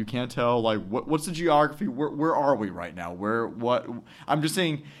happening. You can't tell, like, what's the geography? Where are we right now? I'm just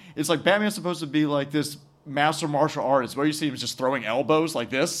saying, it's like Batman's supposed to be like this master martial artist. Where you see him just throwing elbows like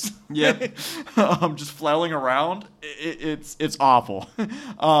this. Yep. Just flailing around. It's awful.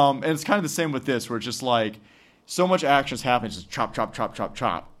 And it's kind of the same with this, where it's just like, so much action is happening. Just chop, chop, chop, chop,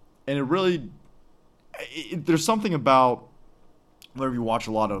 chop. And it really... there's something about whenever you watch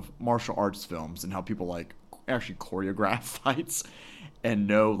a lot of martial arts films and how people like actually choreograph fights and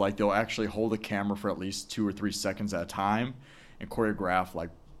know like they'll actually hold a camera for at least 2 or 3 seconds at a time and choreograph, like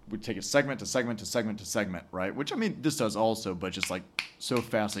we take it segment to segment to segment to segment, right? Which I mean this does also, but just like so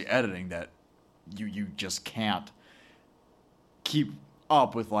fastly editing that you just can't keep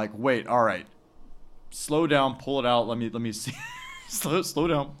up with like, wait, all right, slow down, pull it out, let me see. Slow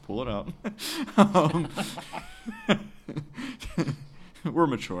down. Pull it out. We're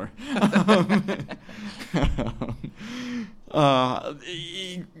mature.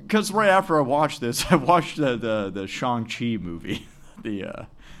 Because right after I watched this, I watched the Shang-Chi movie, the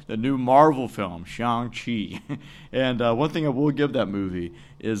new Marvel film, Shang-Chi. And one thing I will give that movie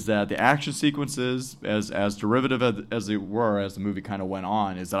is that the action sequences, as derivative as they were as the movie kind of went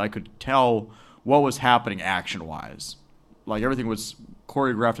on, is that I could tell what was happening action-wise. Like, everything was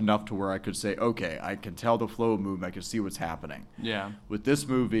choreographed enough to where I could say, okay, I can tell the flow of movement. I can see what's happening. Yeah. With this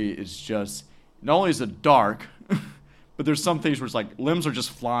movie, it's just, not only is it dark, but there's some things where it's like limbs are just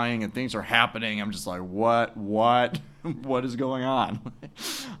flying and things are happening. I'm just like, what is going on?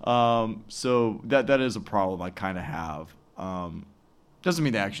 So that is a problem I kind of have. Doesn't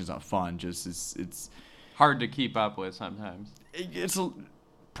mean the action's not fun. Just it's hard to keep up with sometimes. It's a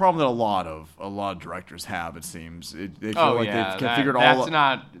problem that a lot of directors have, it seems. They feel like they can figure it all out. That's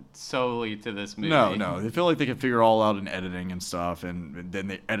not solely to this movie. No. They feel like they can figure it all out in editing and stuff, and then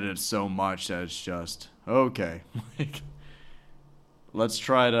they edit it so much that it's just, okay. Like, let's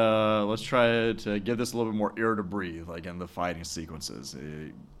try to give this a little bit more air to breathe, like in the fighting sequences.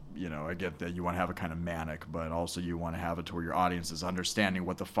 I get that you want to have it kind of manic, but also you want to have it to where your audience is understanding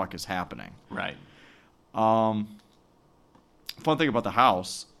what the fuck is happening. Right. Fun thing about the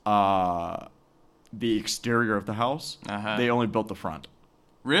house, the exterior of the house, they only built the front.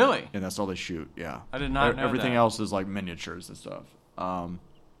 Really? And that's all they shoot, yeah. I did not know Everything that. else is like miniatures and stuff.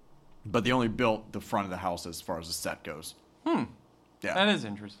 But they only built the front of the house as far as the set goes. Yeah. Yeah. That is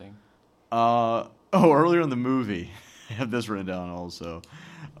interesting. Earlier in the movie, have this written down also.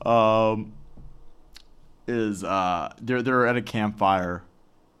 They're at a campfire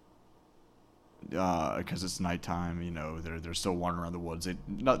because it's nighttime. You know, they're still wandering around the woods.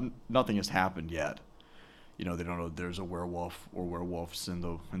 Nothing has happened yet. You know, they don't know there's a werewolf or werewolves in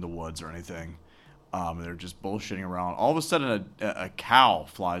the woods or anything. They're just bullshitting around. All of a sudden, a cow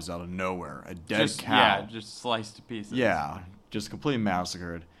flies out of nowhere. A dead cow. Yeah, just sliced to pieces. Yeah, just completely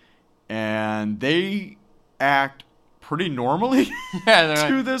massacred. And they act pretty normally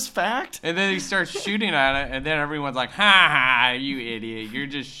to this fact. And then he starts shooting at it, and then everyone's like, ha ha, you idiot. You're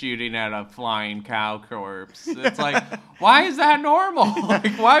just shooting at a flying cow corpse. It's like, why is that normal?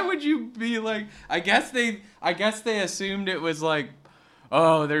 Like, why would you be like, I guess they assumed it was like,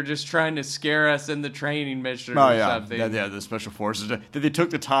 oh, they're just trying to scare us in the training mission or something. Yeah, the special forces. That they took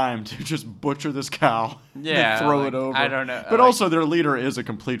the time to just butcher this cow and throw it over. I don't know. But also their leader is a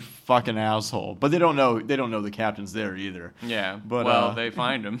complete fucking asshole. But they don't know the captain's there either. Yeah. But they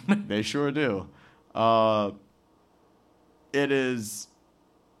find him. They sure do. It is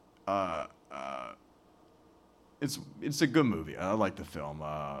it's a good movie. I like the film.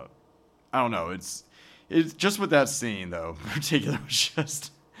 I don't know. It's just with that scene though, in particular,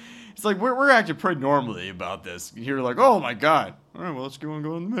 it's like we're acting pretty normally about this. You're like, oh my god, all right, well let's go on the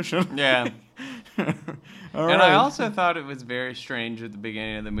mission. Yeah. All right. right. I also thought it was very strange at the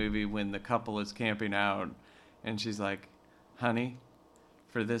beginning of the movie when the couple is camping out, and she's like, honey,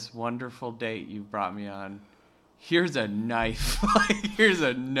 for this wonderful date you've brought me on, here's a knife. Here's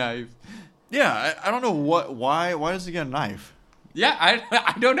a knife. Yeah, I don't know why does he get a knife? Yeah,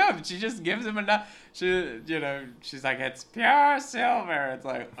 I don't know. She just gives him a knife. She's like, it's pure silver. It's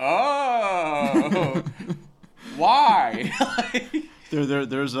like, oh, why?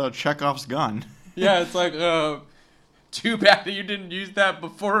 There's a Chekhov's gun. Yeah, it's like, too bad that you didn't use that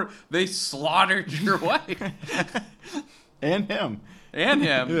before they slaughtered your wife. And him.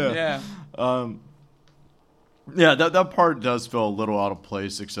 Yeah. Yeah, that part does feel a little out of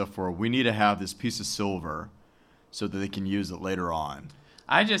place, except for we need to have this piece of silver so that they can use it later on.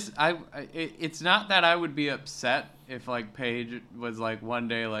 It's not that I would be upset if like Paige was like one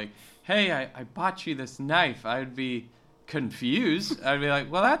day like, hey, I bought you this knife. I'd be confused. I'd be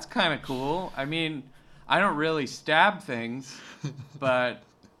like, well, that's kind of cool. I mean, I don't really stab things, but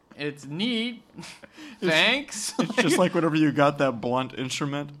it's neat. Thanks. It's just like whenever you got that blunt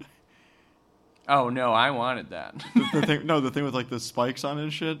instrument. Oh no, I wanted that. the thing with like the spikes on it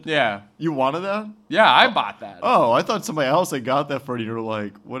and shit. Yeah. You wanted that? Yeah, I bought that. Oh, I thought somebody else had got that for you. You were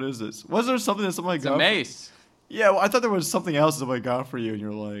like, what is this? Was there something that somebody got? It's a mace. Yeah, well, I thought there was something else somebody got for you, and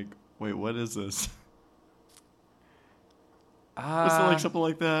you're like, wait, what is this? Was it like something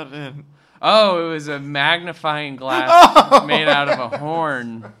like that? And... Oh, it was a magnifying glass made out of a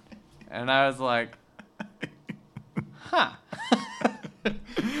horn. And I was like, huh.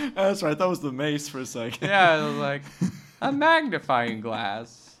 That's right. I thought it was the mace for a second. Yeah, I was like, a magnifying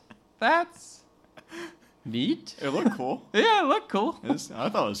glass. That's neat. It looked cool. Yeah, it looked cool. I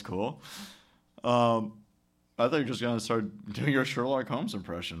thought it was cool. I thought you were just going to start doing your Sherlock Holmes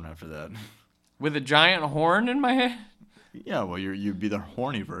impression after that. With a giant horn in my head? Yeah, well, you'd be the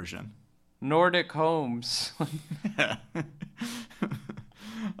horny version. Nordic Holmes. Yeah.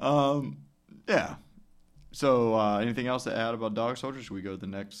 Yeah. So, anything else to add about Dog Soldier? Should we go to the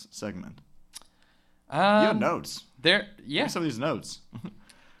next segment? You have notes. Yeah. Give me some of these notes.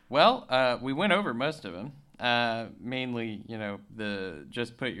 Well, we went over most of them. Mainly, the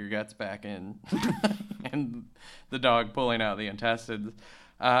just put your guts back in and the dog pulling out the intestines.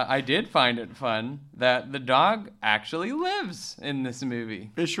 I did find it fun that the dog actually lives in this movie.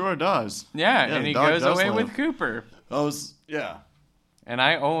 It sure does. Yeah, and he goes away with Cooper. Yeah. And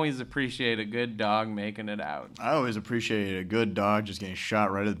I always appreciate a good dog making it out. I always appreciate a good dog just getting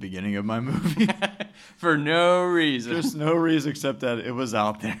shot right at the beginning of my movie. For no reason. Just no reason except that it was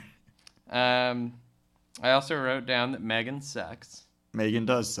out there. I also wrote down that Megan sucks. Megan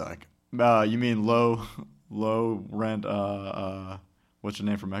does suck. You mean low rent, what's her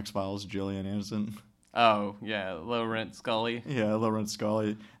name from X-Files? Gillian Anderson? Oh, yeah, low rent Scully. Yeah, low rent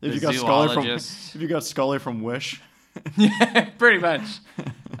Scully. If zoologist. you got Scully from Wish. Yeah, pretty much.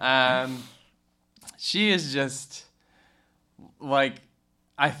 She is just like,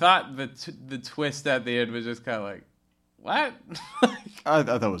 I thought the twist at the end was just kind of like, what? I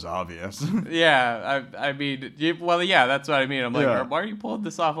thought it was obvious. Yeah, I mean, yeah, that's what I mean. I'm like, Yeah. why are you pulling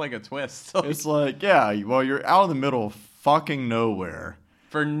this off like a twist? It's like, yeah, well, you're out in the middle of fucking nowhere.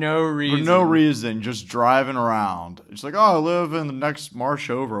 For no reason. For no reason, just driving around. It's like, oh, I live in the next marsh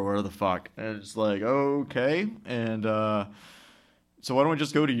over, or whatever the fuck. And it's like, okay. And so why don't we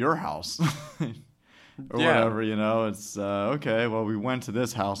just go to your house? or Yeah. whatever, you know. It's okay, well, we went to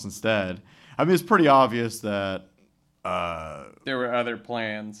this house instead. I mean, it's pretty obvious that There were other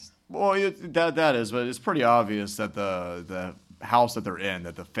plans. well, that is, but it's pretty obvious that the house that they're in,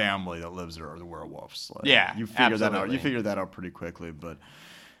 that the family that lives there are the werewolves. Like, Yeah, you figure that out. absolutely. You figure that out pretty quickly, but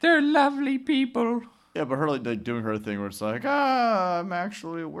They're lovely people. yeah, but her like doing her thing where it's like, I'm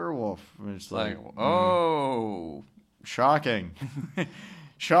actually a werewolf. And it's Like, like, oh. shocking,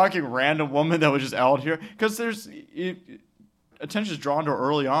 shocking random woman that was just out here because attention's drawn to her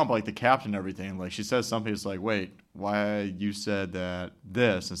early on by like the captain and everything. Like she says something, it's like, wait, why you said that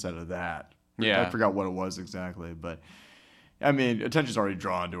this instead of that? Yeah. I forgot what it was exactly, but I mean, attention's already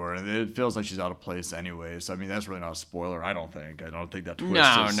drawn to her, and it feels like she's out of place anyway. So I mean, that's really not a spoiler. I don't think that twist. No.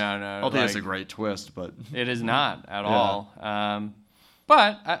 I don't think it's a Like, great twist, but it is not at Yeah. all.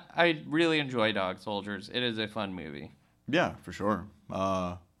 But I really enjoy Dog Soldiers. It is a fun movie. yeah, for sure.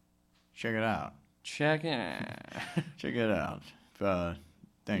 Check it out. Check it. Check it out.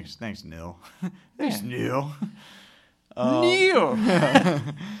 Thanks, Neil. Thanks, Neil. Neil.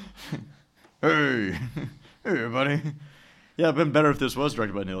 Hey, everybody. Yeah, it'd been better if this was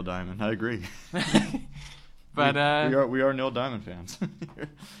directed by Neil Diamond. I agree. But we are Neil Diamond fans.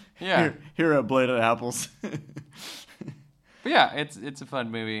 yeah. Here at Bladed Apples. But yeah, it's a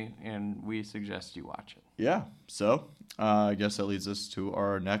fun movie, and we suggest you watch it. Yeah. So I guess that leads us to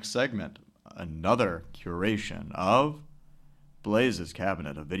our next segment, another curation of Blaze's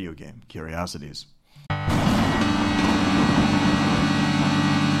Cabinet of Video Game Curiosities.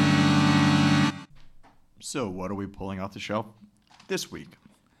 So what are we pulling off the shelf this week?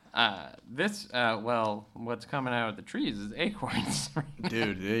 What's coming out of the trees is acorns.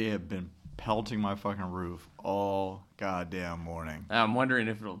 Dude, they have been pelting my fucking roof all goddamn morning. I'm wondering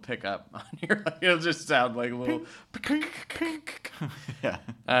if it'll pick up on here. It'll just sound like a little.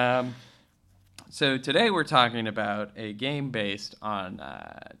 Yeah. So today we're talking about a game based on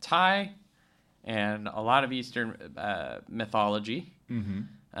Thai and a lot of Eastern mythology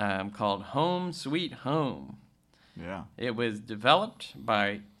called Home Sweet Home. Yeah. It was developed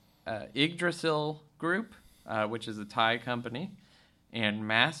by Yggdrasil Group, which is a Thai company, and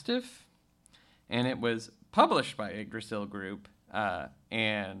Mastiff, and it was published by Yggdrasil Group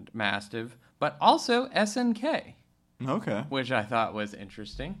and Mastiff, but also SNK, Okay. which I thought was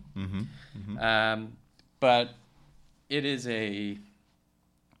interesting. Mm-hmm. But it is a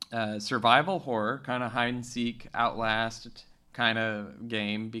survival horror, kind of hide and seek, Outlast kind of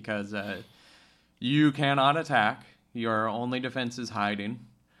game because you cannot attack. Your only defense is hiding.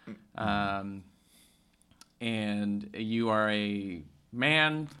 And you are a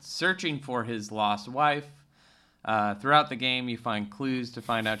man searching for his lost wife. Throughout the game, you find clues to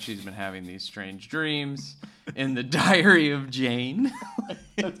find out she's been having these strange dreams. In the Diary of Jane.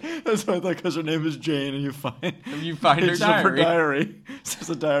 That's why I thought, because her name is Jane, and you find her pages of her diary. diary. It says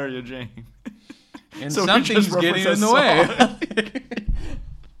a diary of Jane. And So we just something's getting in reference the way.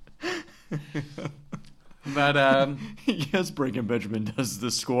 But Yes, Breaking Benjamin does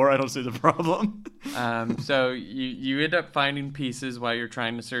the score. I don't see the problem. so you end up finding pieces while you're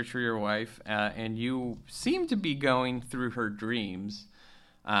trying to search for your wife, and you seem to be going through her dreams,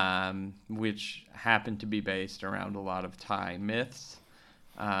 which happen to be based around a lot of Thai myths.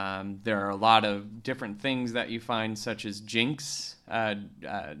 There are a lot of different things that you find, such as jinx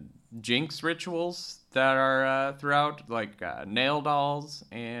rituals that are throughout, like nail dolls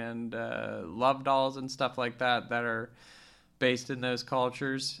and love dolls and stuff like that are based in those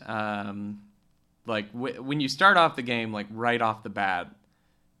cultures. When you start off the game, like right off the bat,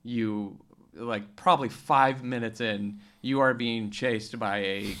 you like probably 5 minutes in, you are being chased by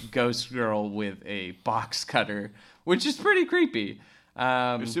a ghost girl with a box cutter, which is pretty creepy.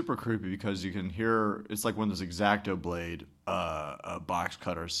 It's super creepy because you can hear, it's like one of those X-Acto blade box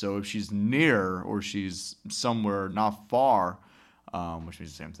cutters. So if she's near or she's somewhere not far, which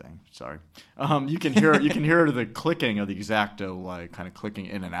means the same thing. Sorry. You can hear the clicking of the X-Acto, like kind of clicking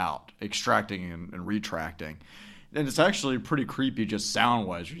in and out, extracting and retracting, and it's actually pretty creepy just sound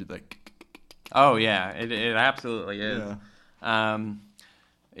wise. You're like, oh yeah, it absolutely is. yeah.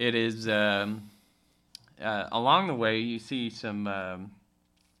 It is. Along the way, you see some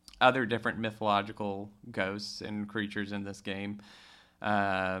other different mythological ghosts and creatures in this game.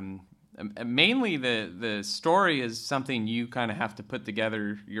 Mainly, the story is something you kind of have to put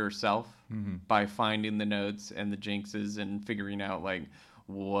together yourself by finding the notes and the jinxes and figuring out, like,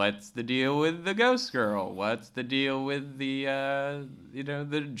 what's the deal with the ghost girl? What's the deal with the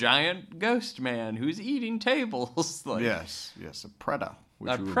the giant ghost man who's eating tables? Like, Yes, a Preda,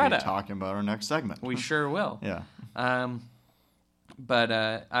 which A we will Preda. be talking about our next segment. we sure will. Yeah. But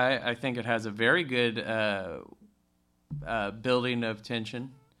I think it has a very good building of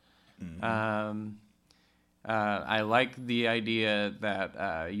tension. Mm-hmm. I like the idea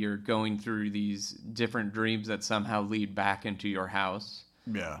that you're going through these different dreams that somehow lead back into your house.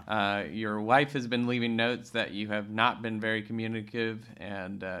 Yeah. Your wife has been leaving notes that you have not been very communicative,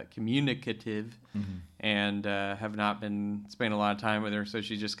 and have not been spending a lot of time with her. So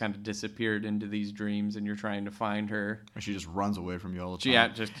she just kind of disappeared into these dreams, and you're trying to find her. She just runs away from you all the time. Yeah,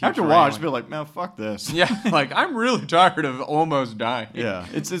 just keeps after a while, just be like, man, fuck this. Yeah, like I'm really tired of almost dying. Yeah,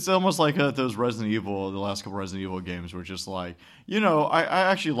 it's almost like those Resident Evil, the last couple Resident Evil games, were just like,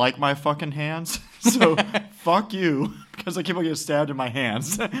 I actually like my fucking hands, so fuck you, because I keep on getting stabbed in my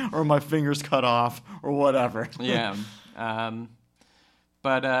hands or my fingers cut off or whatever. Yeah.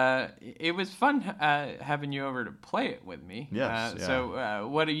 But it was fun having you over to play it with me. Yes. Yeah. So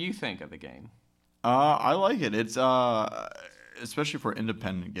what do you think of the game? I like it. It's especially for an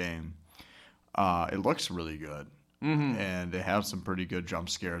independent game. It looks really good, and they have some pretty good jump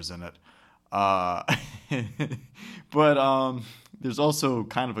scares in it. But there's also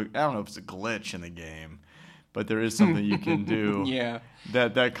kind of I don't know if it's a glitch in the game, but there is something you can do. Yeah.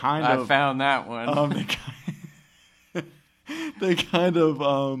 That kind of I found that one. They kind of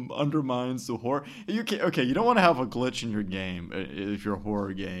undermines the horror. You don't want to have a glitch in your game if you're a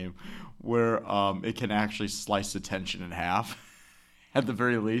horror game where it can actually slice the tension in half at the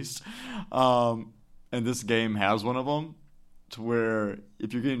very least. And this game has one of them to where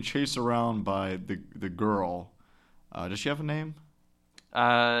if you're getting chased around by the girl, does she have a name?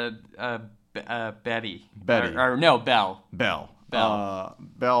 Betty. Betty. Or no, Belle. Belle. Belle.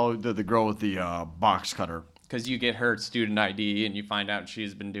 Belle, the girl with the box cutter. Because you get her student ID and you find out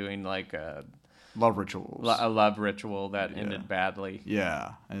she's been doing like love rituals. A love ritual that ended badly.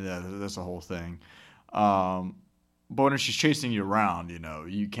 Yeah, and that's the whole thing. But when she's chasing you around,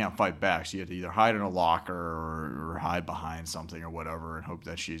 you can't fight back. So you have to either hide in a locker or hide behind something or whatever, and hope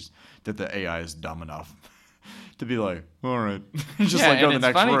that the AI is dumb enough to be like, all right, just like go to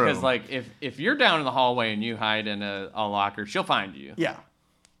the next room. It's funny because like if you're down in the hallway and you hide in a locker, she'll find you. Yeah.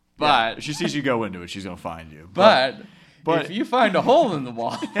 But if she sees you go into it, she's gonna find you. But if you find a hole in the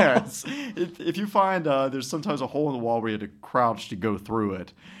wall, yes, if you find there's sometimes a hole in the wall where you have to crouch to go through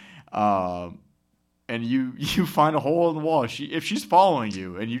it, and you find a hole in the wall. If she's following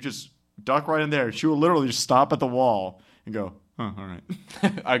you and you just duck right in there, she will literally just stop at the wall and go, all right,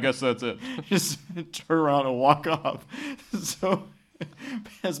 I guess that's it. Just turn around and walk off. So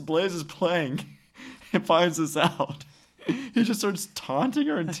as Blaze is playing, it finds this out. He just starts taunting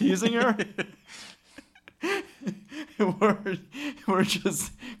her and teasing her. we're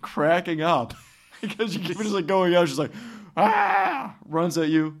just cracking up because you keep just like going out. She's like, runs at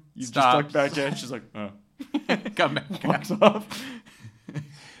you. You just duck back in. She's like, come back. Walks off.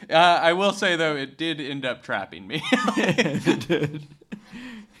 I will say though, it did end up trapping me. It did.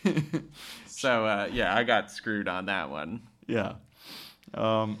 So I got screwed on that one. Yeah.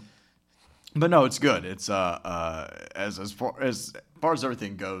 But no, it's good. It's as far as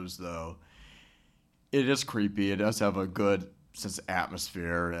everything goes, though, it is creepy. It does have a good sense of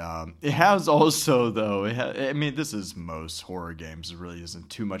atmosphere. It has also, though, this is most horror games. It really isn't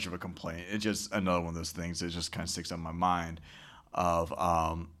too much of a complaint. It's just another one of those things that just kind of sticks out in my mind. Of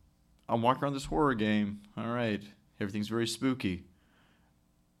I'm walking around this horror game. All right, everything's very spooky.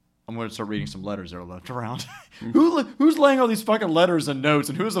 I'm going to start reading some letters that are left around. Who's laying all these fucking letters and notes,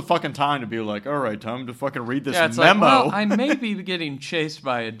 and who's the fucking time to be like, all right, time to fucking read this it's memo? Like, well, I may be getting chased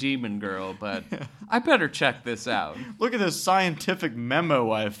by a demon girl, but I better check this out. Look at this scientific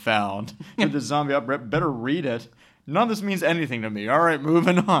memo I found for the zombie outbreak. Better read it. None of this means anything to me. All right,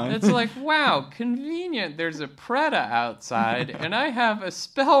 moving on. It's like, wow, convenient. There's a Preda outside, and I have a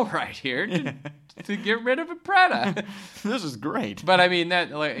spell right here to get rid of a Preda. This is great. But I mean,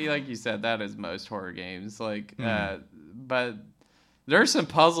 that like you said, that is most horror games. Like, but there's some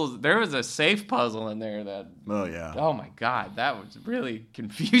puzzles. There was a safe puzzle in there that. Oh yeah. Oh my god, that was really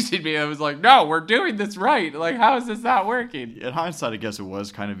confusing me. I was like, no, we're doing this right. Like, how is this not working? In hindsight, I guess it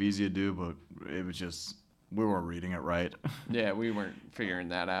was kind of easy to do, but it was just. We weren't reading it right. Yeah, we weren't figuring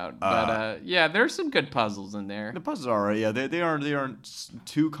that out. But there's some good puzzles in there. The puzzles are alright. Yeah, they aren't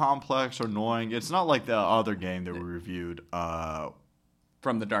too complex or annoying. It's not like the other game that we reviewed.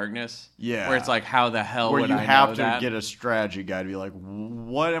 From the Darkness. Yeah, where it's like, how the hell would I know that? Where you have to get a strategy guide to be like,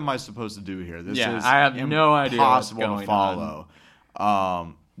 what am I supposed to do here? This is I have no idea what's impossible to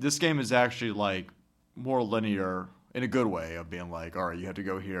follow. This game is actually like more linear in a good way of being like, all right, you have to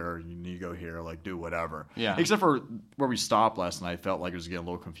go here, you need to go here, like do whatever. Yeah. Except for where we stopped last night, felt like it was getting a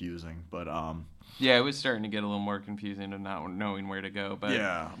little confusing, but Yeah, it was starting to get a little more confusing and not knowing where to go. But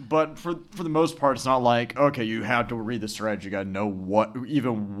yeah, but for the most part, it's not like, okay, you have to read the strategy. You got to know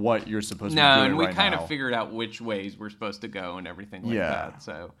what you're supposed to be doing and we right kind now. of figured out which ways we're supposed to go and everything like Yeah. that.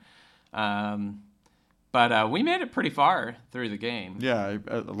 So, but we made it pretty far through the game. Yeah,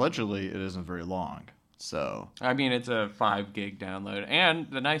 allegedly it isn't very long. So I mean, it's a 5 gig download, and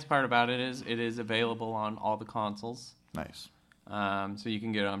the nice part about it is available on all the consoles. nice. So you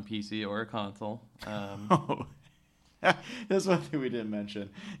can get it on PC or a console. Oh, that's one thing we didn't mention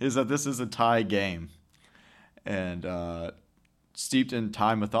is that this is a Thai game, and steeped in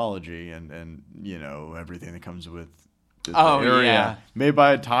Thai mythology and everything that comes with the area, yeah. made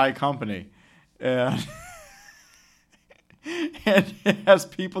by a Thai company, and and it has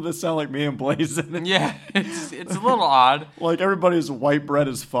people that sound like me and Blaze in it. Yeah, it's a little odd. Like everybody's white bread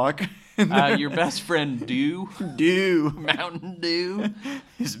as fuck. Your best friend Dew, Mountain Dew,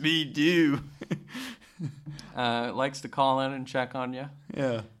 It's me, Dew. likes to call in and check on you.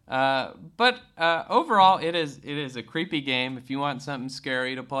 Yeah. But overall, it is a creepy game. If you want something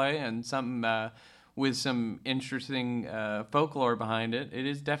scary to play and something with some interesting folklore behind it, it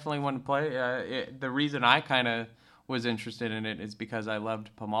is definitely one to play. The reason I kind of was interested in it is because I loved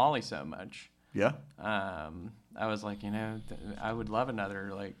Pomali so much. Yeah. I was like, I would love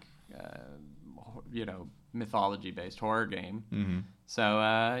another mythology-based horror game. Mm-hmm. So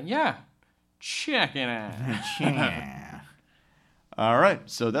yeah, check it out. All right.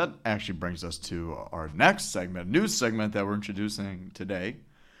 So that actually brings us to our next segment, news segment that we're introducing today,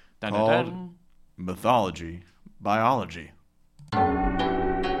 Dun, called dun, dun. Mythology Biology.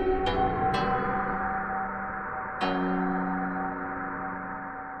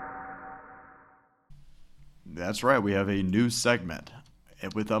 That's right. We have a new segment.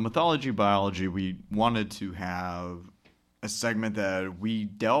 With Mythology Biology, we wanted to have a segment that we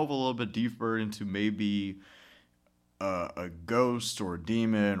delve a little bit deeper into maybe a ghost or a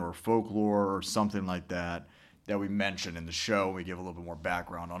demon or folklore or something like that we mention in the show. We give a little bit more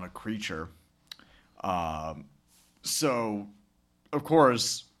background on a creature. So, of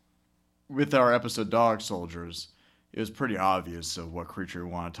course, with our episode Dog Soldiers, it was pretty obvious of what creature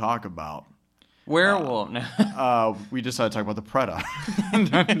we want to talk about. Werewolf. We decided to talk about the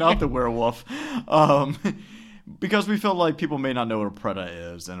Preda, not the werewolf, because we felt like people may not know what a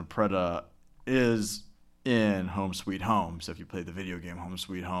Preda is, and a Preda is in Home Sweet Home. So if you play the video game Home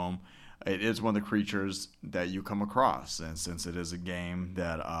Sweet Home, it is one of the creatures that you come across, and since it is a game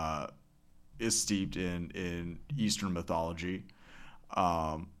that is steeped in Eastern mythology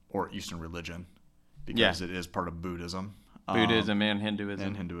or Eastern religion, because it is part of Buddhism. Buddhism and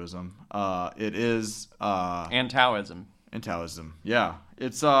Hinduism. It is And Taoism. and Taoism. Yeah.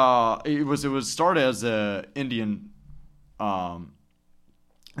 It's it was started as a Indian I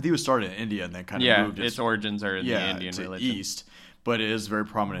think it was started in India and then kind of moved its origins are in the Indian to religion. East, but it is very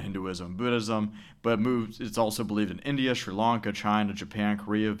prominent in Hinduism and Buddhism, but it's also believed in India, Sri Lanka, China, Japan,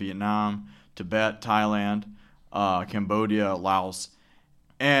 Korea, Vietnam, Tibet, Thailand, Cambodia, Laos,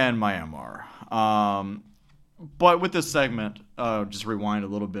 and Myanmar. But with this segment, just rewind a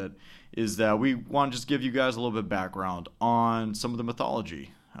little bit, is that we want to just give you guys a little bit of background on some of the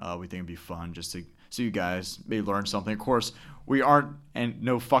mythology. We think it'd be fun just to so you guys may learn something. Of course, we aren't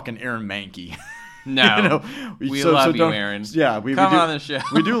no fucking Aaron Mahnke. No, we love you, Aaron. Yeah, we come do, on the show.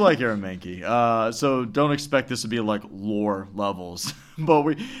 We do like Aaron Mahnke. So don't expect this to be like lore levels, but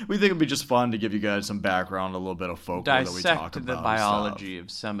we think it'd be just fun to give you guys some background, a little bit of folklore that we talk Dissect about. the biology of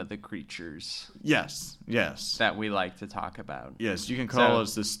some of the creatures. Yes. That we like to talk about. Yes, you can call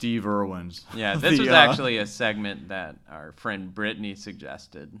us the Steve Irwins. Yeah, this was actually a segment that our friend Brittany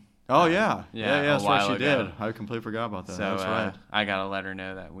suggested. Oh yeah, that's right. She ago. did. I completely forgot about that. So That's right. I gotta let her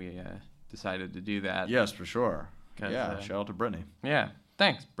know that we decided to do that. Yes, for sure. 'Cause, Yeah, shout out to Brittany. Yeah,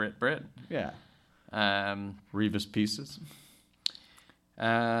 thanks, Britt. Yeah. Um, Revis Pieces.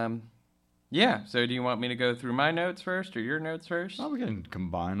 yeah. So do you want me to go through my notes first or your notes first? Oh, we can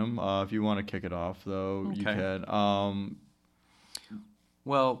combine them. If you want to kick it off, though, you Okay. can.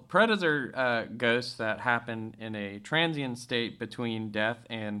 Well, predas are ghosts that happen in a transient state between death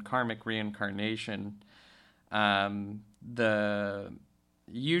and karmic reincarnation.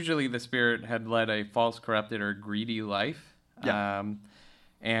 Usually the spirit had led a false, corrupted, or greedy life. Yeah.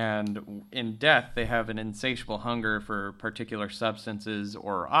 And in death, they have an insatiable hunger for particular substances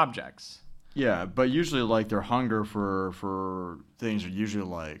or objects. Yeah, but usually, like, their hunger for things are usually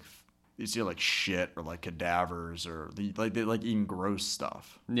like you see like shit or like cadavers or they like eating gross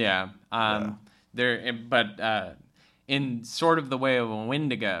stuff. Yeah. But in sort of the way of a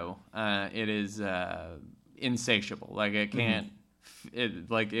Wendigo, it is insatiable. Like it can't,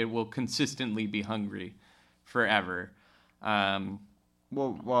 it will consistently be hungry forever.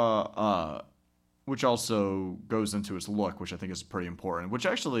 Which also goes into its look, which I think is pretty important. Which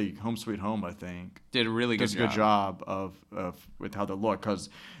actually, Home Sweet Home, I think, did a really does a good job of with how they look, because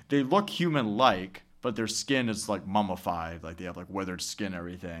they look human-like, but their skin is like mummified, like they have like weathered skin and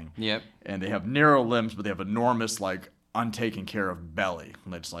everything. Yep. And they have narrow limbs, but they have enormous like untaken care of belly.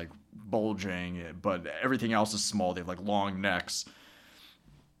 It's like bulging, but everything else is small. They have like long necks.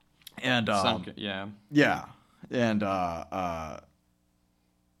 And yeah, and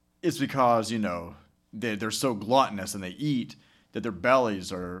it's because they're so gluttonous and they eat that their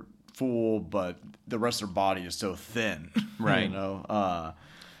bellies are full, but the rest of their body is so thin. Right.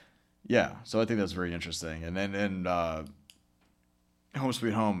 Yeah, so I think that's very interesting. And then Home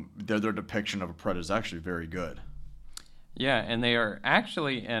Sweet Home, their depiction of a predator is actually very good. Yeah, and they are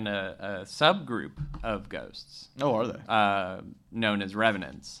actually in a subgroup of ghosts. Oh, are they? Known as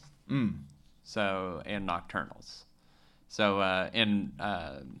revenants. So, and nocturnals. So in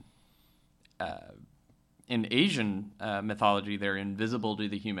Asian mythology, they're invisible to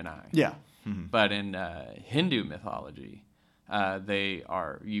the human eye. Yeah. But in Hindu mythology,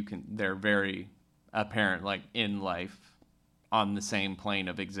 they're very apparent, like in life, on the same plane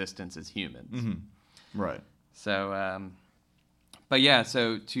of existence as humans. Right. So, but yeah,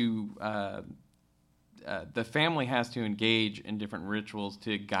 so the family has to engage in different rituals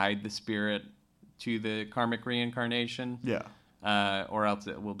to guide the spirit to the karmic reincarnation. Yeah. Or else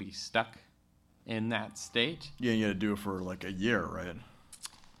it will be stuck in that state. Yeah, you had to do it for like a year, right?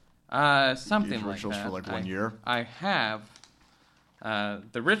 Something like rituals that. for like 1 year. I have.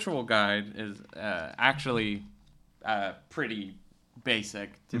 The ritual guide is actually pretty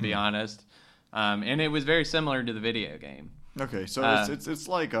basic, to be honest, and it was very similar to the video game. Okay, so it's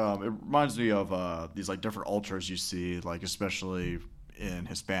like it reminds me of these like different altars you see, like especially in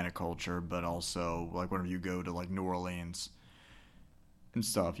Hispanic culture, but also like whenever you go to like New Orleans and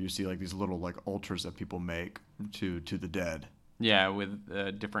stuff, you see like these little like altars that people make to the dead. Yeah,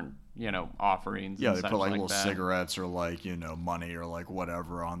 with different offerings. Yeah, and they such put like like little that. cigarettes or like money or like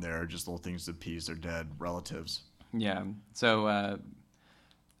whatever on there, just little things to appease their dead relatives. Yeah. So,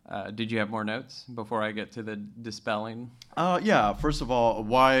 did you have more notes before I get to the dispelling? Yeah. First of all,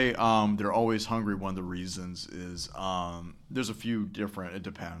 why they're always hungry. One of the reasons is there's a few different. It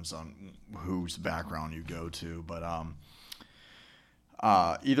depends on whose background you go to, but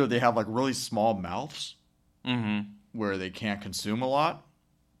either they have like really small mouths where they can't consume a lot.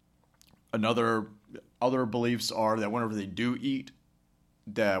 Other beliefs are that whenever they do eat,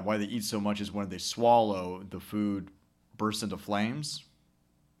 that why they eat so much is when they swallow, the food bursts into flames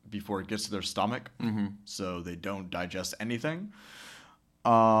before it gets to their stomach, so they don't digest anything,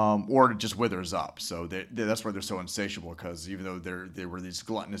 or it just withers up. So that's why they're so insatiable, because even though they were these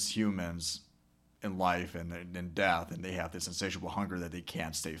gluttonous humans in life and in death, and they have this insatiable hunger that they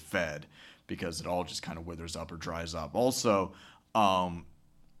can't stay fed because it all just kind of withers up or dries up. Also,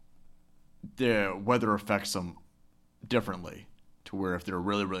 the weather affects them differently, to where if they're a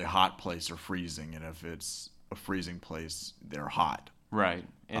really, really hot place, they're freezing, and if it's a freezing place, they're hot. Right.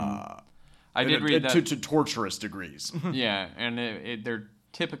 And I did read that to torturous degrees. Yeah, and they're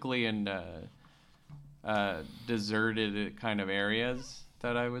typically in deserted kind of areas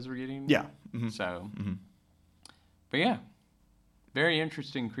that I was reading. Yeah. So, but yeah, very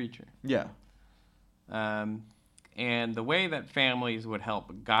interesting creature. Yeah. And the way that families would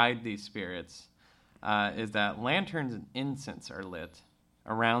help guide these spirits is that lanterns and incense are lit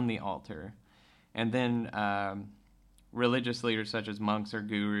around the altar, and then religious leaders such as monks or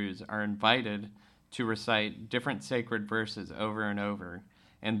gurus are invited to recite different sacred verses over and over,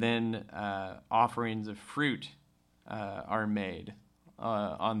 and then offerings of fruit are made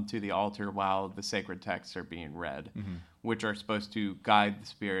onto the altar while the sacred texts are being read, which are supposed to guide the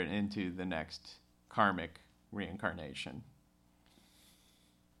spirit into the next karmic reincarnation.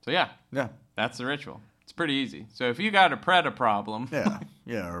 So yeah, that's the ritual. It's pretty easy. So if you got a Preda problem,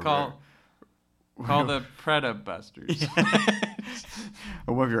 call the Preda Busters.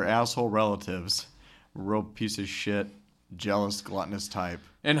 Or one of your asshole relatives, real piece of shit, jealous, gluttonous type.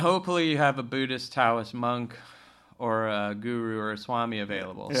 And hopefully you have a Buddhist Taoist monk or a guru or a swami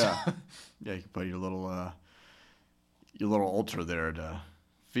available. Yeah, yeah, you can put your little altar there to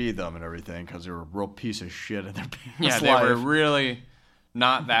feed them and everything, because they're a real piece of shit in their parents' Yeah, they life. were really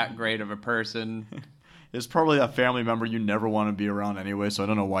not that great of a person. is probably a family member you never want to be around anyway. So I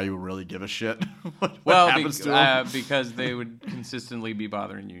don't know why you would really give a shit. what happens to them. Because they would consistently be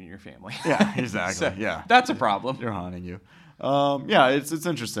bothering you and your family. Yeah, exactly. So yeah, that's a problem. they're haunting you. Yeah, it's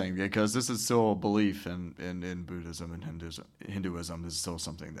interesting because this is still a belief in Buddhism and Hinduism is still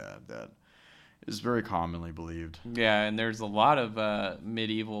something that is very commonly believed. Yeah, and there's a lot of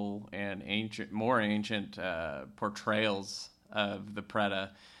medieval and more ancient portrayals of the Preta,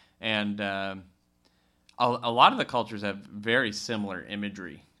 and a lot of the cultures have very similar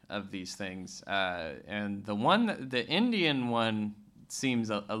imagery of these things. And the Indian one seems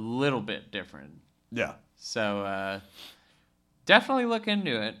a little bit different. Yeah. So definitely look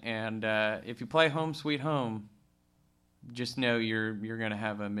into it, and if you play Home Sweet Home, just know you're gonna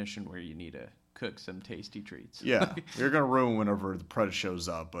have a mission where you need to cook some tasty treats. Yeah, you're gonna ruin whenever the Predator shows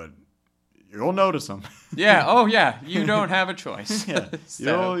up, but you'll notice him. Yeah. Oh, yeah. You don't have a choice. Yeah.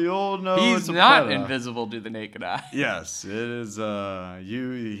 So, you'll know. he's it's a not Predator. invisible to the naked eye. Yes, it is. It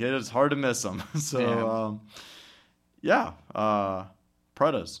is hard to miss him. So,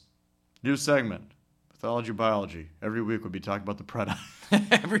 Predators, new segment, pathology biology. Every week we'll be talking about the Predator.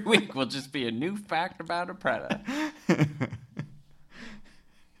 Every week will just be a new fact about a predator.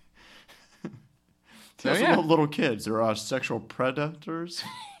 So, Those yeah. little kids are sexual predators.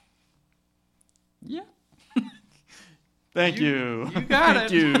 Yeah. Thank you. You got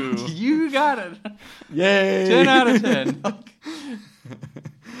Thank it. you. You got it. Yay. 10 out of 10.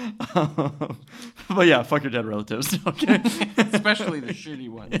 But yeah, fuck your dead relatives. Okay. Especially the shitty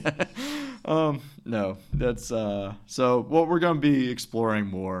ones. No, that's so what we're gonna be exploring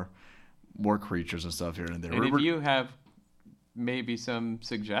more creatures and stuff here and there. And if you have maybe some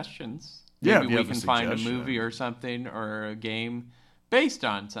suggestions, Yeah, maybe if you we have a can find a suggestion. movie or something or a game based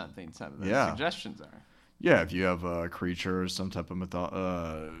on something. Some of those suggestions are. Yeah, if you have a creature, some type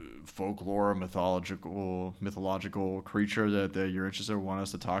of folklore, mythological creature that you're interested in, want us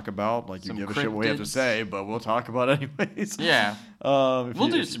to talk about, like Some you give a shit what we have to cryptids. say, but we'll talk about it anyways. Yeah. We'll We'll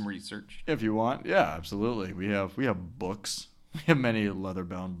do some research. if you want. Yeah, absolutely. We have books. We have many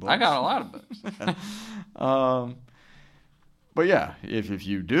leather-bound books. I got a lot of books. But yeah, if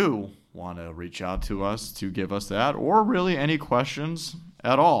you do want to reach out to us to give us that, or really any questions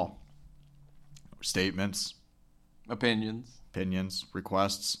at all, statements, Opinions.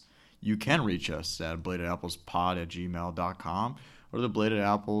 requests, you can reach us at bladedapplespod@gmail.com or the Bladed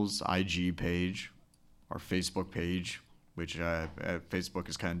Apples IG page, our Facebook page, which Facebook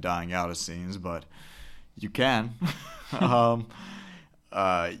is kind of dying out, it seems, but you can.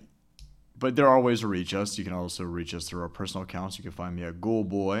 But there are ways to reach us. You can also reach us through our personal accounts. You can find me at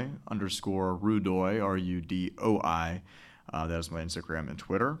Ghoulboy_Rudoy, RUDOI. That is my Instagram and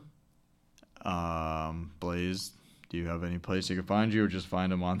Twitter. Blaze, do you have any place you can find you, or just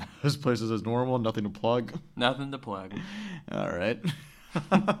find them on those places as normal? Nothing to plug? Nothing to plug. All right.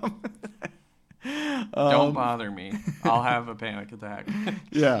 Don't bother me. I'll have a panic attack.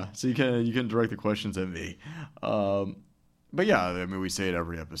 Yeah, so you can direct the questions at me. But yeah, I mean, we say it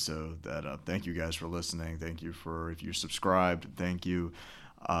every episode that thank you guys for listening. Thank you if you subscribed. Thank you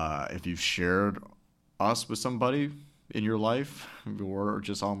if you've shared us with somebody in your life or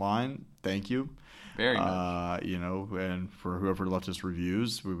just online. Thank you. Very much. And for whoever left us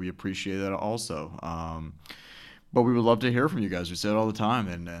reviews, we appreciate that also. But we would love to hear from you guys. We say it all the time,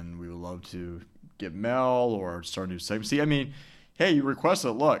 and we would love to get mail or start a new segment. See, I mean, hey, you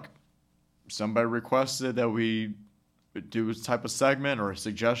requested. Look, somebody requested that we do a type of segment or a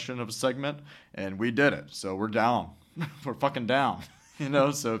suggestion of a segment, and we did it. So we're down. We're fucking down. So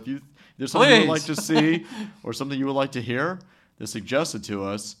if there's something you would like to see or something you would like to hear, then suggest it to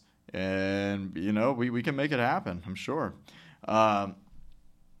us, and we can make it happen. I'm sure.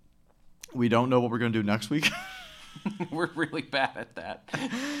 We don't know what we're going to do next week. We're really bad at that.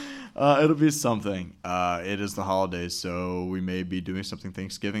 It'll be something. It is the holidays, so we may be doing something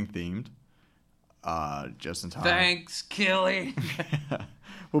Thanksgiving themed. Just in time. Thanks, Killy.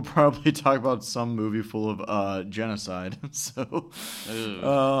 We'll probably talk about some movie full of genocide. So,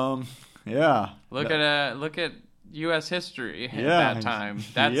 yeah. Look at U.S. history at Yeah. that time.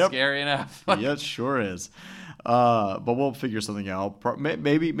 That's Yep. scary enough. Yeah, it sure is. But we'll figure something out.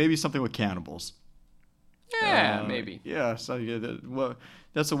 Maybe something with cannibals. Yeah, maybe. Yeah, so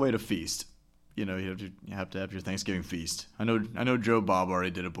that's a way to feast. You have to have your Thanksgiving feast. I know Joe Bob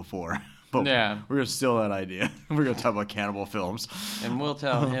already did it before. But Yeah. we're gonna steal that idea. We're gonna talk about cannibal films. And we'll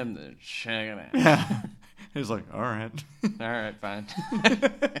tell him to check it out. Yeah. He's like, all right. All right, fine.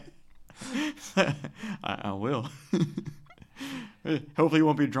 I will. Hopefully you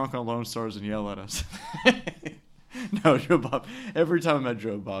won't be drunk on Lone Stars and yell at us. No, Joe Bob. Every time I met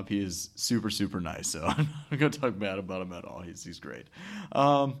Joe Bob, he is super, super nice. So I'm not going to talk bad about him at all. He's great.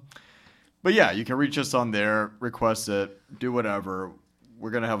 But yeah, you can reach us on there, request it, do whatever.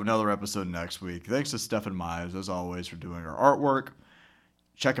 We're going to have another episode next week. Thanks to Stefan Mize, as always, for doing our artwork.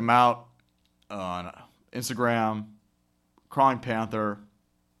 Check him out on Instagram, Crawling Panther,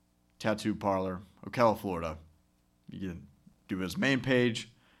 Tattoo Parlor, Ocala, Florida. You can do his main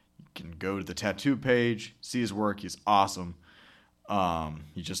page. You can go to the tattoo page, see his work. He's awesome.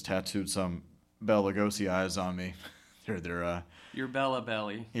 He just tattooed some Bela Lugosi eyes on me. They're Your Bella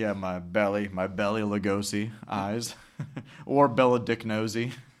Belly. yeah, my belly Lugosi eyes, or Bella Dick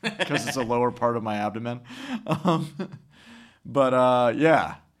Nosy, because it's a lower part of my abdomen. But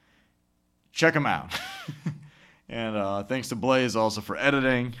yeah, check him out. And thanks to Blaze also for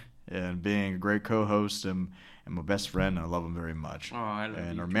editing and being a great co-host and my best friend. I love him very much. Oh, I love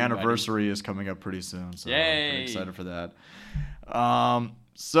and you our too, anniversary is coming up pretty soon, so I'm Yay! pretty excited for that.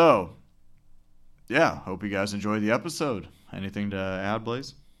 So yeah, hope you guys enjoyed the episode. Anything to add,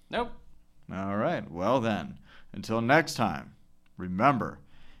 Blaze? Nope. All right. Well then, until next time, remember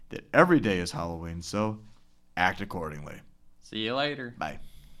that every day is Halloween, so act accordingly. See you later. Bye.